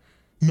 Hey,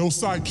 no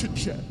side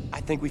chit-chat. I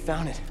think we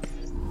found it.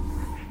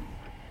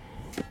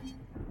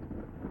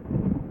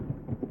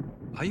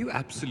 Are you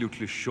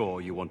absolutely sure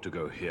you want to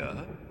go here?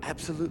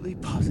 Absolutely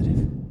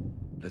positive.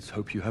 Let's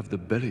hope you have the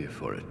belly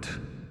for it.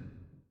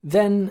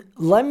 Then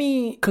let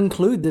me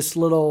conclude this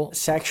little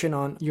section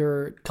on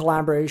your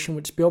collaboration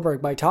with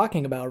Spielberg by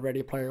talking about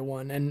Ready Player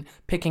One and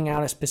picking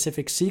out a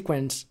specific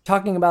sequence,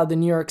 talking about the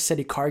New York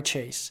City car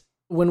chase.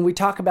 When we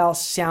talk about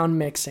sound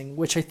mixing,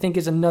 which I think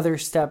is another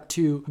step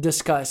to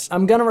discuss,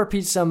 I'm going to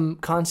repeat some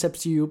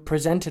concepts you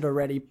presented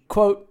already.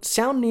 Quote,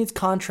 sound needs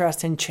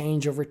contrast and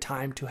change over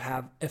time to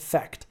have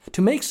effect.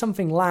 To make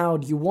something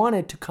loud, you want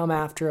it to come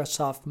after a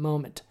soft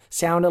moment.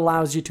 Sound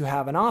allows you to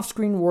have an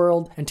off-screen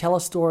world and tell a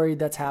story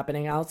that's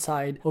happening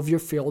outside of your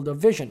field of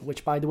vision,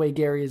 which, by the way,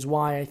 Gary, is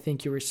why I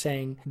think you were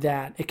saying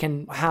that it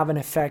can have an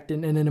effect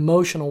in an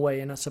emotional way,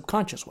 in a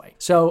subconscious way.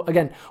 So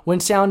again, when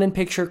sound and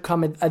picture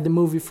come at the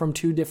movie from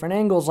two different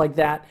angles like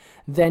that,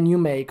 then you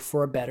make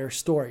for a better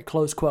story,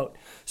 close quote.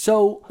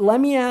 So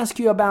let me ask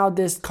you about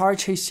this car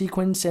chase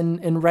sequence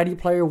in Ready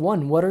Player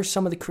One. What are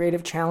some of the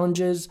creative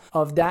challenges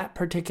of that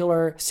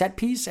particular set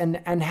piece, and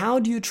how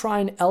do you try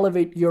and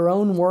elevate your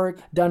own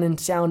work done in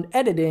sound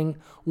editing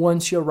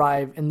once you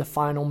arrive in the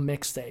final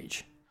mix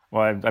stage?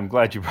 Well, I'm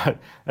glad you brought.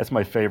 That's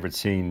my favorite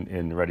scene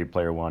in Ready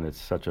Player One.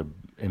 It's such a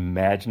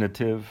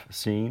imaginative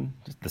scene.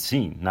 Just the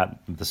scene, not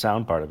the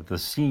sound part of it. The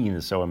scene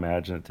is so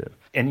imaginative.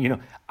 And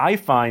I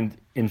find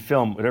in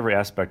film, whatever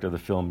aspect of the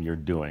film you're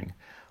doing,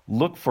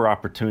 look for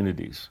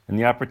opportunities. And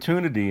the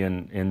opportunity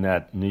in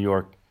that New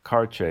York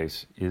car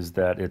chase is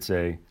that it's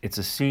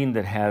a scene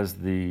that has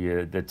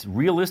that's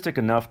realistic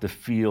enough to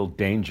feel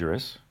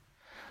dangerous,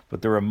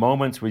 but there are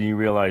moments where you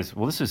realize,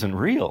 well, this isn't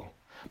real.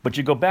 But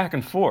you go back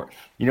and forth.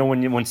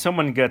 When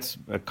someone gets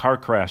a car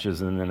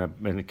crashes and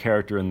then a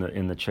character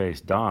in the chase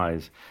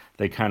dies,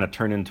 they kind of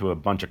turn into a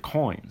bunch of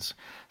coins.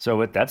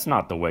 So that's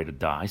not the way to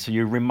die. So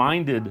you're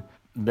reminded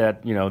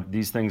that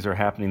these things are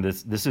happening.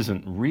 This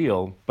isn't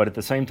real. But at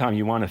the same time,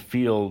 you want to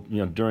feel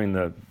during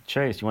the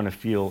chase, you want to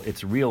feel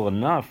it's real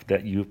enough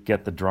that you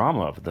get the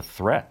drama of the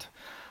threat.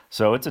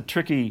 So it's a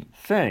tricky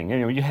thing.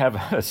 You have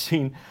a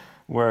scene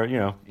where,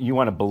 you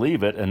want to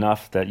believe it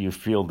enough that you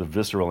feel the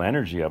visceral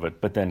energy of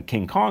it, but then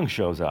King Kong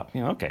shows up.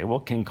 Okay,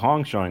 well, King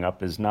Kong showing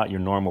up is not your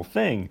normal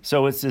thing.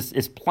 So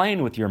it's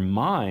playing with your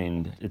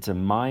mind. It's a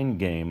mind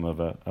game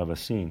of a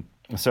scene.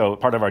 So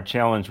part of our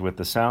challenge with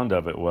the sound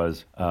of it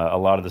was a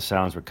lot of the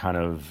sounds were kind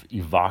of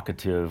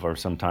evocative, or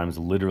sometimes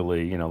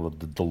literally, the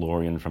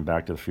DeLorean from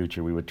Back to the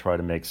Future. We would try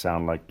to make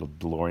sound like the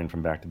DeLorean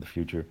from Back to the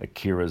Future.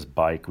 Akira's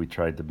bike we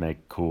tried to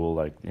make cool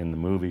like in the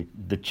movie.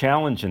 The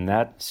challenge in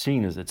that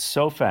scene is it's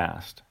so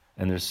fast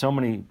and there's so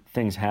many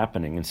things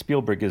happening. And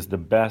Spielberg is the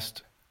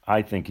best,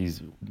 I think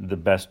he's the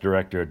best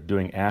director at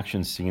doing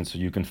action scenes so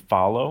you can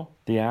follow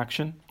the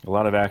action. A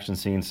lot of action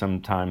scenes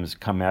sometimes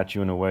come at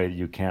you in a way that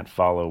you can't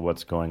follow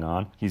what's going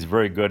on. He's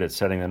very good at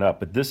setting it up,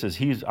 but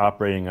he's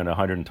operating at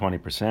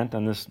 120%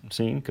 on this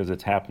scene because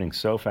it's happening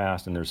so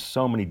fast and there's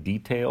so many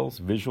details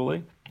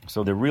visually.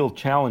 So the real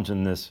challenge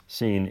in this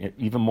scene,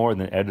 even more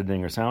than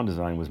editing or sound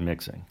design, was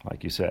mixing,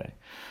 like you say.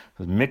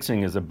 Because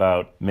mixing is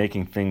about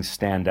making things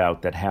stand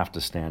out that have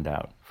to stand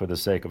out for the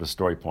sake of a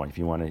story point. If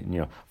you want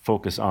to,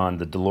 focus on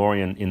the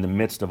DeLorean in the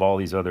midst of all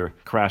these other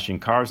crashing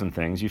cars and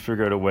things, you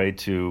figure out a way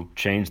to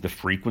change the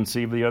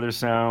frequency of the other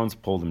sounds,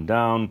 pull them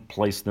down,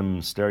 place them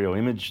stereo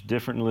image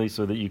differently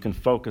so that you can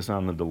focus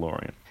on the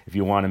DeLorean. If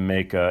you want to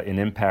make an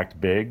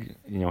impact big,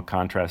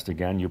 contrast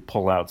again, you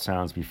pull out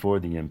sounds before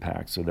the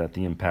impact so that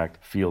the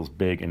impact feels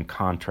big in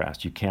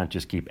contrast. You can't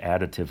just keep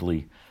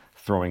additively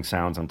throwing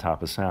sounds on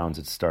top of sounds.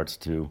 It starts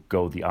to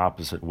go the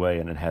opposite way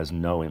and it has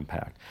no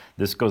impact.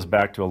 This goes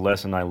back to a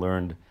lesson I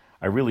learned.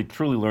 I really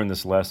truly learned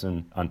this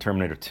lesson on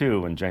Terminator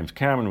 2, and James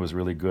Cameron was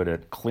really good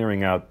at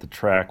clearing out the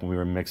track when we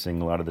were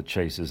mixing a lot of the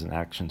chases and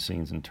action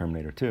scenes in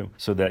Terminator 2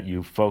 so that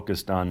you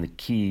focused on the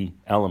key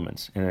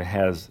elements. And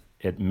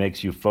it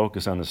makes you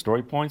focus on the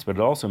story points, but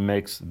it also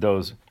makes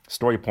those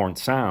story point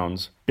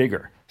sounds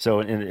bigger. So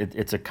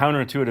it's a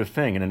counterintuitive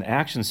thing. In an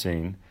action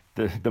scene,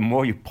 the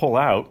more you pull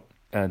out,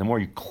 the more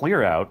you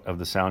clear out of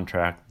the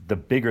soundtrack, the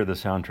bigger the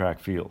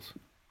soundtrack feels.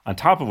 On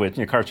top of which,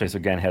 Car Chase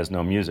again has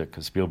no music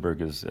because Spielberg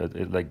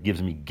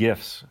gives me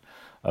gifts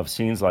of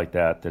scenes like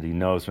that he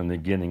knows from the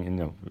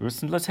beginning.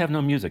 Let's have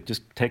no music,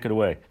 just take it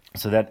away.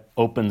 So that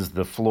opens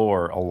the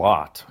floor a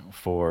lot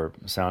for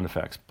sound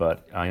effects.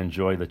 But I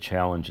enjoy the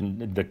challenge.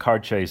 And the car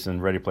chase in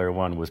Ready Player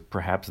One was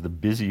perhaps the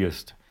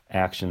busiest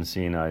action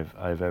scene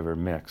I've ever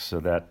mixed. So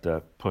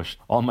that pushed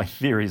all my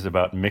theories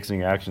about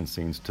mixing action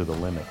scenes to the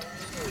limit.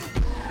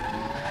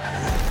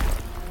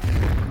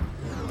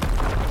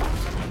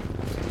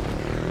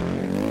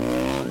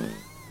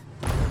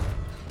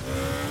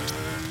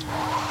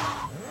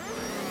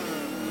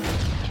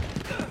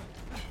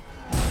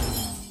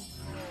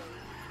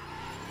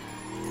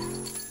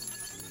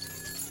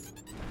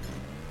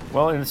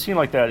 Well, in a scene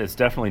like that, it's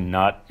definitely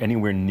not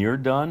anywhere near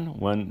done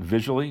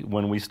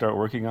when we start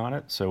working on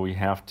it. So we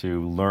have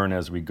to learn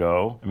as we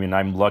go. I mean,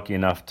 I'm lucky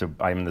enough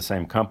I'm in the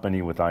same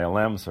company with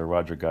ILM, so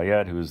Roger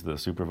Guyette, who's the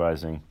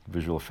supervising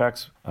visual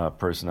effects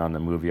person on the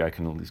movie, I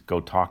can at least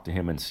go talk to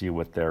him and see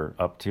what they're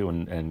up to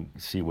and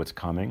see what's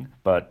coming.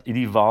 But it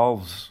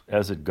evolves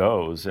as it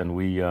goes, and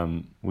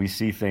we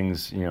see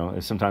things,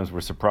 sometimes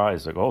we're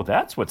surprised, like, oh,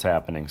 that's what's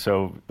happening.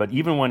 So, but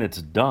even when it's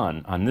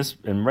done,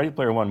 in Ready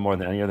Player One more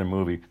than any other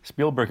movie,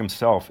 Spielberg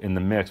himself in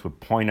the mix would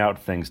point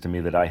out things to me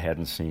that I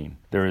hadn't seen.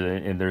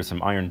 There's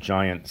some Iron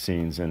Giant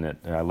scenes in it.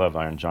 I love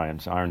Iron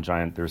Giant. Iron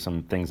Giant, there's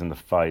some things in the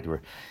fight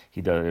where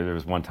there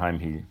was one time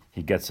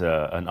he gets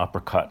an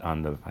uppercut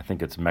on I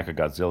think it's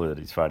Mechagodzilla that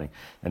he's fighting,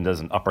 and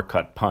does an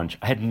uppercut punch.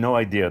 I had no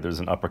idea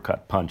there's an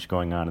uppercut punch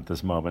going on at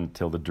this moment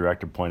until the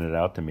director pointed it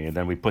out to me. And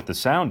then we put the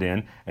sound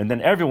in, and then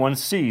everyone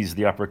sees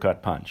the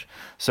uppercut punch.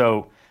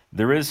 So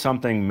there is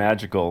something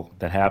magical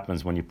that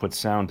happens when you put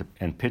sound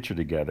and picture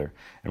together.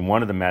 And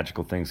one of the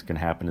magical things that can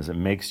happen is it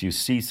makes you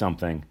see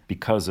something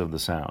because of the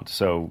sound.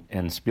 So,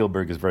 and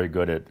Spielberg is very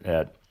good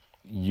at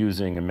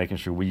using and making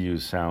sure we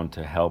use sound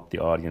to help the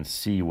audience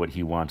see what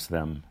he wants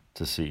them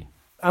to see.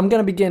 I'm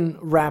going to begin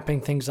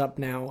wrapping things up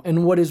now.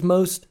 And what is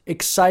most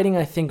exciting,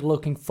 I think,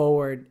 looking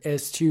forward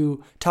is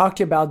to talk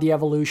to you about the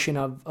evolution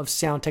of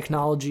sound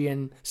technology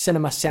and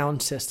cinema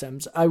sound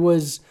systems. I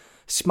was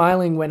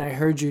smiling when I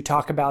heard you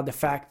talk about the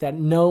fact that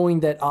knowing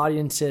that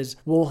audiences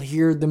will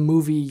hear the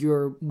movie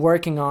you're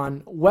working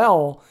on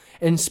well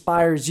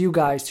inspires you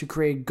guys to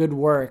create good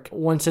work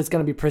once it's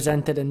going to be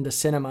presented in the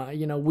cinema.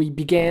 We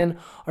began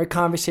our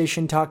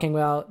conversation talking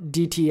about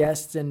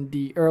DTS in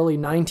the early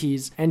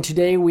 90s, and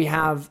today we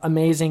have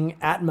amazing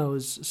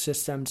Atmos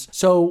systems.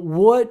 So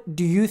what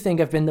do you think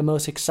have been the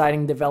most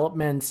exciting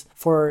developments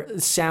for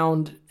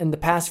sound in the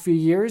past few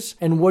years,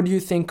 and what do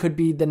you think could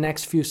be the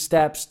next few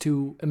steps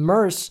to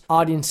immerse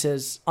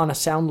audiences on a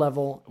sound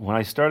level? When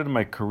I started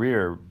my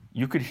career,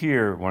 you could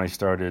hear when I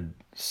started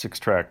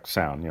 6-track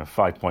sound,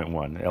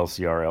 5.1,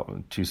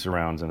 LCR, 2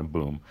 surrounds and a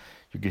boom.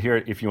 You could hear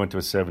it if you went to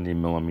a 70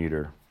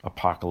 millimeter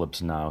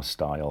Apocalypse Now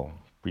style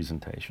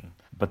presentation.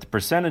 But the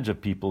percentage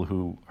of people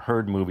who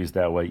heard movies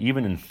that way,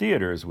 even in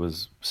theaters,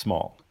 was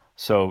small.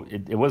 So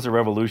it was a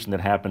revolution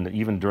that happened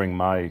even during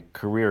my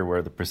career,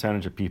 where the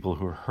percentage of people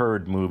who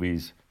heard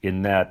movies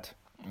in that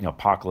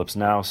Apocalypse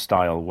Now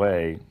style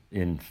way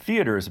in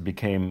theaters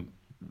became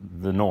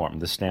the norm,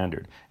 the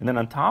standard. And then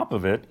on top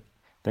of it,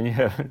 then you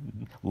have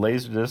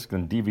Laserdisc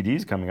and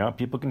DVDs coming out.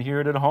 People can hear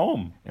it at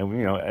home. And,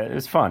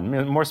 it's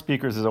fun. More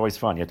speakers is always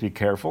fun. You have to be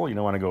careful. You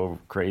don't want to go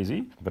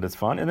crazy, but it's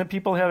fun. And then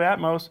people have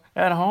Atmos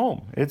at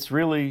home. It's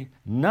really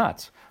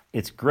nuts.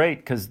 It's great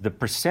because the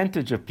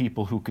percentage of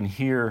people who can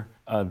hear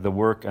the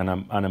work on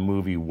a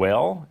movie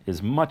well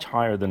is much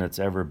higher than it's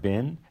ever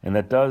been. And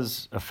that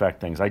does affect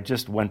things. I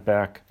just went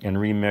back and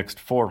remixed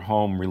for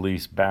home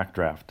release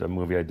Backdraft, a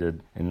movie I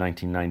did in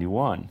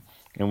 1991.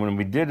 And when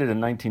we did it in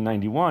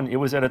 1991, it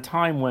was at a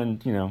time when,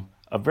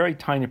 a very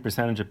tiny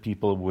percentage of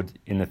people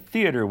in a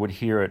theater would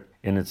hear it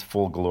in its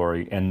full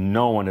glory, and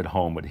no one at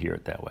home would hear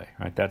it that way,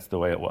 right? That's the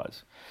way it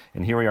was.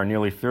 And here we are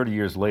nearly 30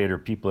 years later,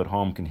 people at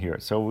home can hear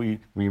it. So we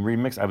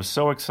remixed. I was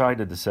so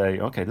excited to say,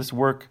 okay, this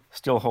work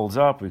still holds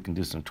up. We can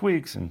do some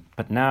tweaks.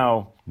 But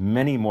now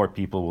many more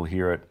people will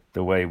hear it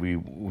the way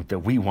that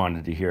we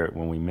wanted to hear it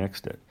when we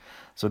mixed it.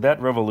 So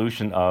that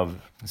revolution of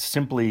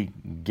simply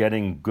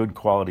getting good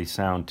quality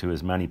sound to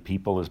as many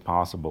people as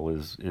possible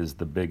is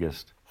the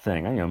biggest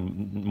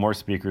thing. More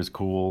speakers,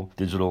 cool.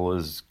 Digital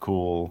is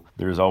cool.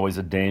 There's always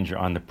a danger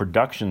on the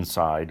production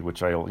side,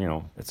 which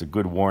it's a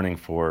good warning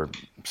for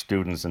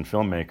students and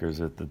filmmakers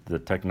that the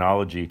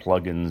technology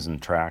plugins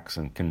and tracks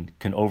and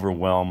can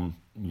overwhelm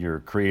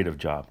your creative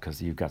job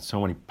because you've got so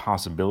many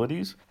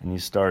possibilities, and you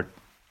start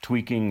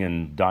tweaking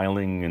and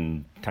dialing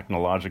and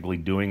technologically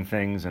doing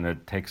things, and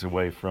it takes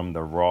away from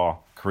the raw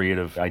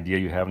creative idea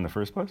you have in the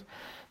first place.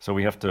 So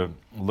we have to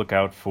look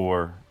out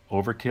for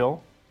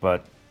overkill,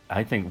 but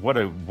I think what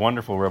a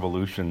wonderful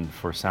revolution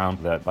for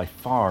sound that by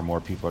far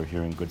more people are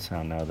hearing good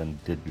sound now than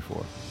did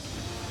before.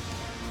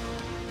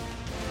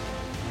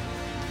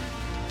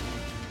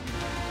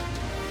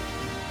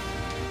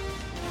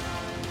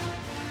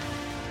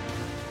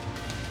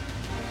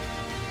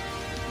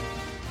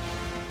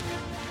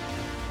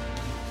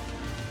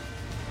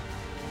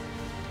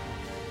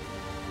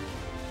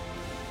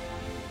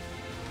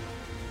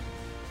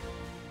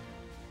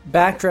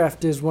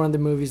 Backdraft is one of the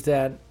movies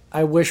that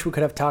I wish we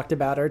could have talked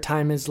about. Our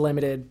time is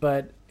limited,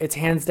 but it's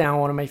hands down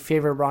one of my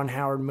favorite Ron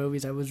Howard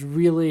movies. I was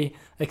really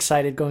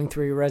excited going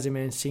through your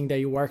resume and seeing that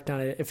you worked on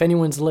it. If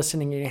anyone's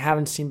listening and you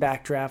haven't seen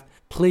Backdraft,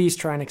 please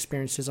try and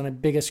experience this on a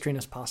biggest screen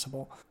as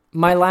possible.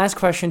 My last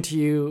question to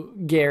you,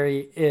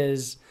 Gary,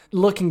 is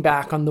looking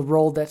back on the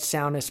role that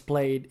sound has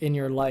played in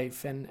your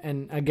life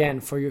and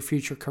again, for your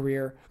future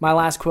career. My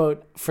last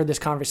quote for this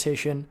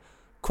conversation,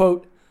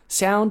 quote,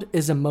 "Sound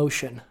is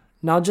emotion,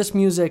 Not just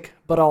music,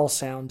 but all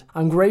sound.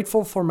 I'm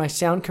grateful for my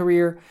sound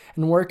career,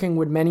 and working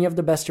with many of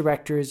the best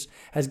directors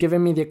has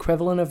given me the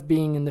equivalent of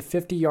being in the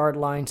 50-yard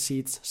line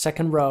seats,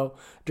 second row,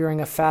 during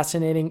a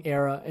fascinating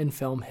era in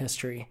film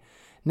history.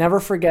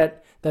 Never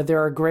forget that there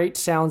are great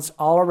sounds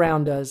all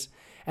around us,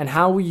 and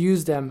how we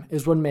use them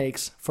is what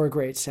makes for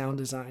great sound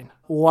design.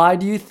 Why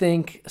do you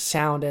think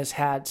sound has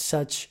had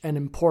such an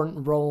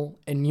important role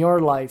in your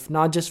life,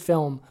 not just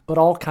film, but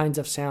all kinds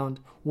of sound?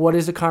 What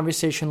is the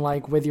conversation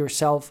like with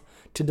yourself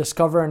to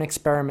discover and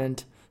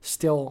experiment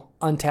still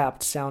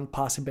untapped sound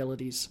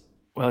possibilities?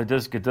 Well,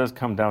 it does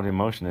come down to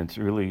emotion. It's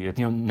really,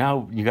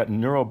 now you got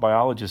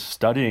neurobiologists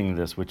studying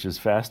this, which is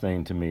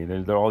fascinating to me.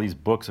 There are all these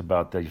books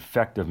about the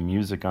effect of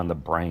music on the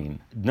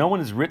brain. No one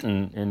has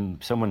written,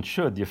 and someone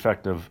should, the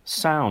effect of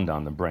sound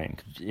on the brain.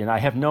 And I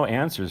have no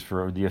answers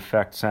for the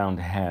effect sound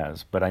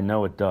has, but I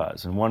know it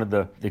does. And one of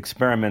the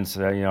experiments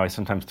I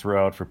sometimes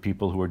throw out for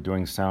people who are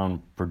doing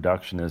sound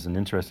production as an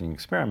interesting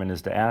experiment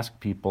is to ask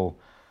people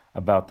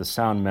about the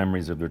sound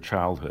memories of their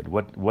childhood.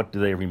 What do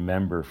they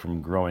remember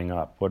from growing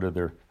up? What are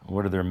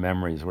their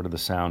memories? What are the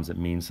sounds that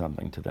mean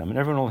something to them? And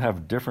everyone will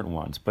have different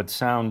ones, but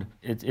sound,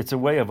 it's a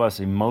way of us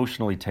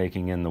emotionally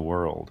taking in the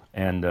world.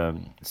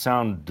 And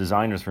sound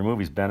designers for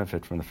movies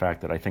benefit from the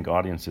fact that I think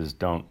audiences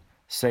don't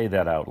say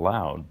that out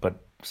loud, but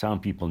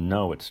sound people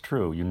know it's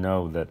true. You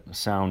know that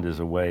sound is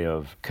a way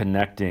of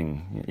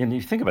connecting. And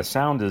you think about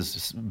sound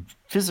as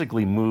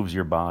physically moves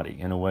your body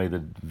in a way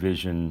that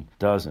vision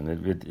doesn't.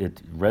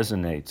 It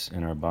resonates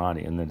in our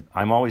body. And that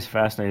I'm always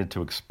fascinated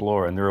to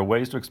explore. And there are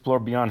ways to explore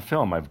beyond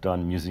film. I've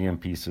done museum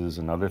pieces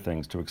and other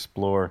things to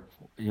explore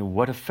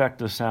what effect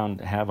does sound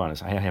have on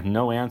us? I have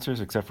no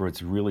answers except for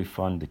it's really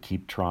fun to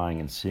keep trying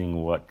and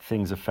seeing what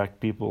things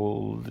affect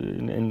people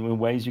in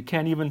ways you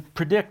can't even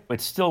predict, but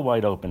it's still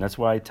wide open. That's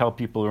why I tell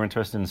people who are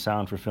interested in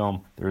sound for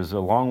film, there's a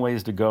long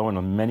ways to go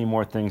and many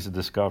more things to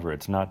discover.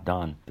 It's not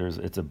done.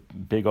 It's a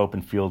big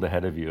open field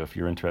ahead of you if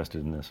you're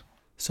interested in this.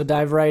 So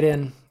dive right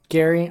in.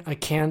 Gary, I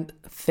can't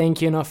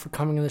thank you enough for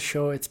coming on the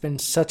show. It's been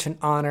such an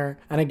honor.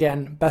 And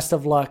again, best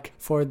of luck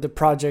for the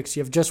projects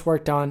you have just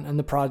worked on and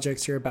the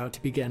projects you're about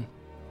to begin.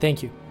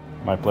 Thank you.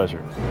 My pleasure.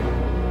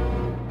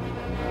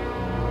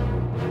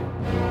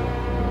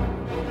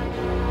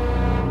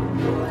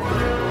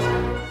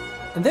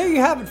 And there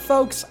you have it,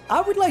 folks. I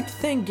would like to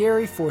thank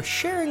Gary for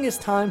sharing his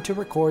time to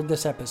record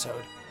this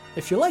episode.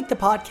 If you like the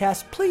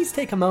podcast, please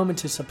take a moment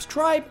to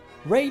subscribe,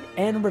 rate,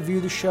 and review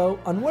the show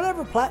on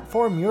whatever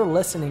platform you're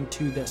listening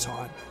to this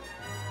on.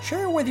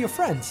 Share it with your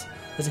friends,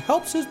 as it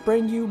helps us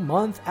bring you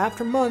month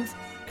after month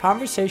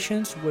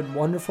conversations with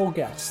wonderful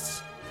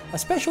guests. A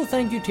special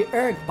thank you to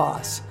Eric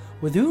Boss,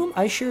 with whom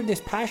I shared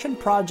this passion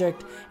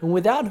project and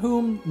without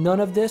whom none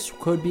of this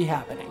could be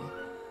happening.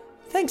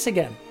 Thanks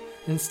again,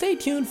 and stay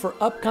tuned for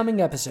upcoming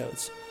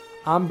episodes.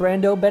 I'm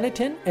Brando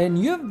Benetton, and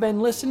you've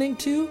been listening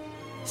to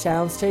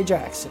Soundstage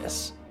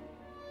Access.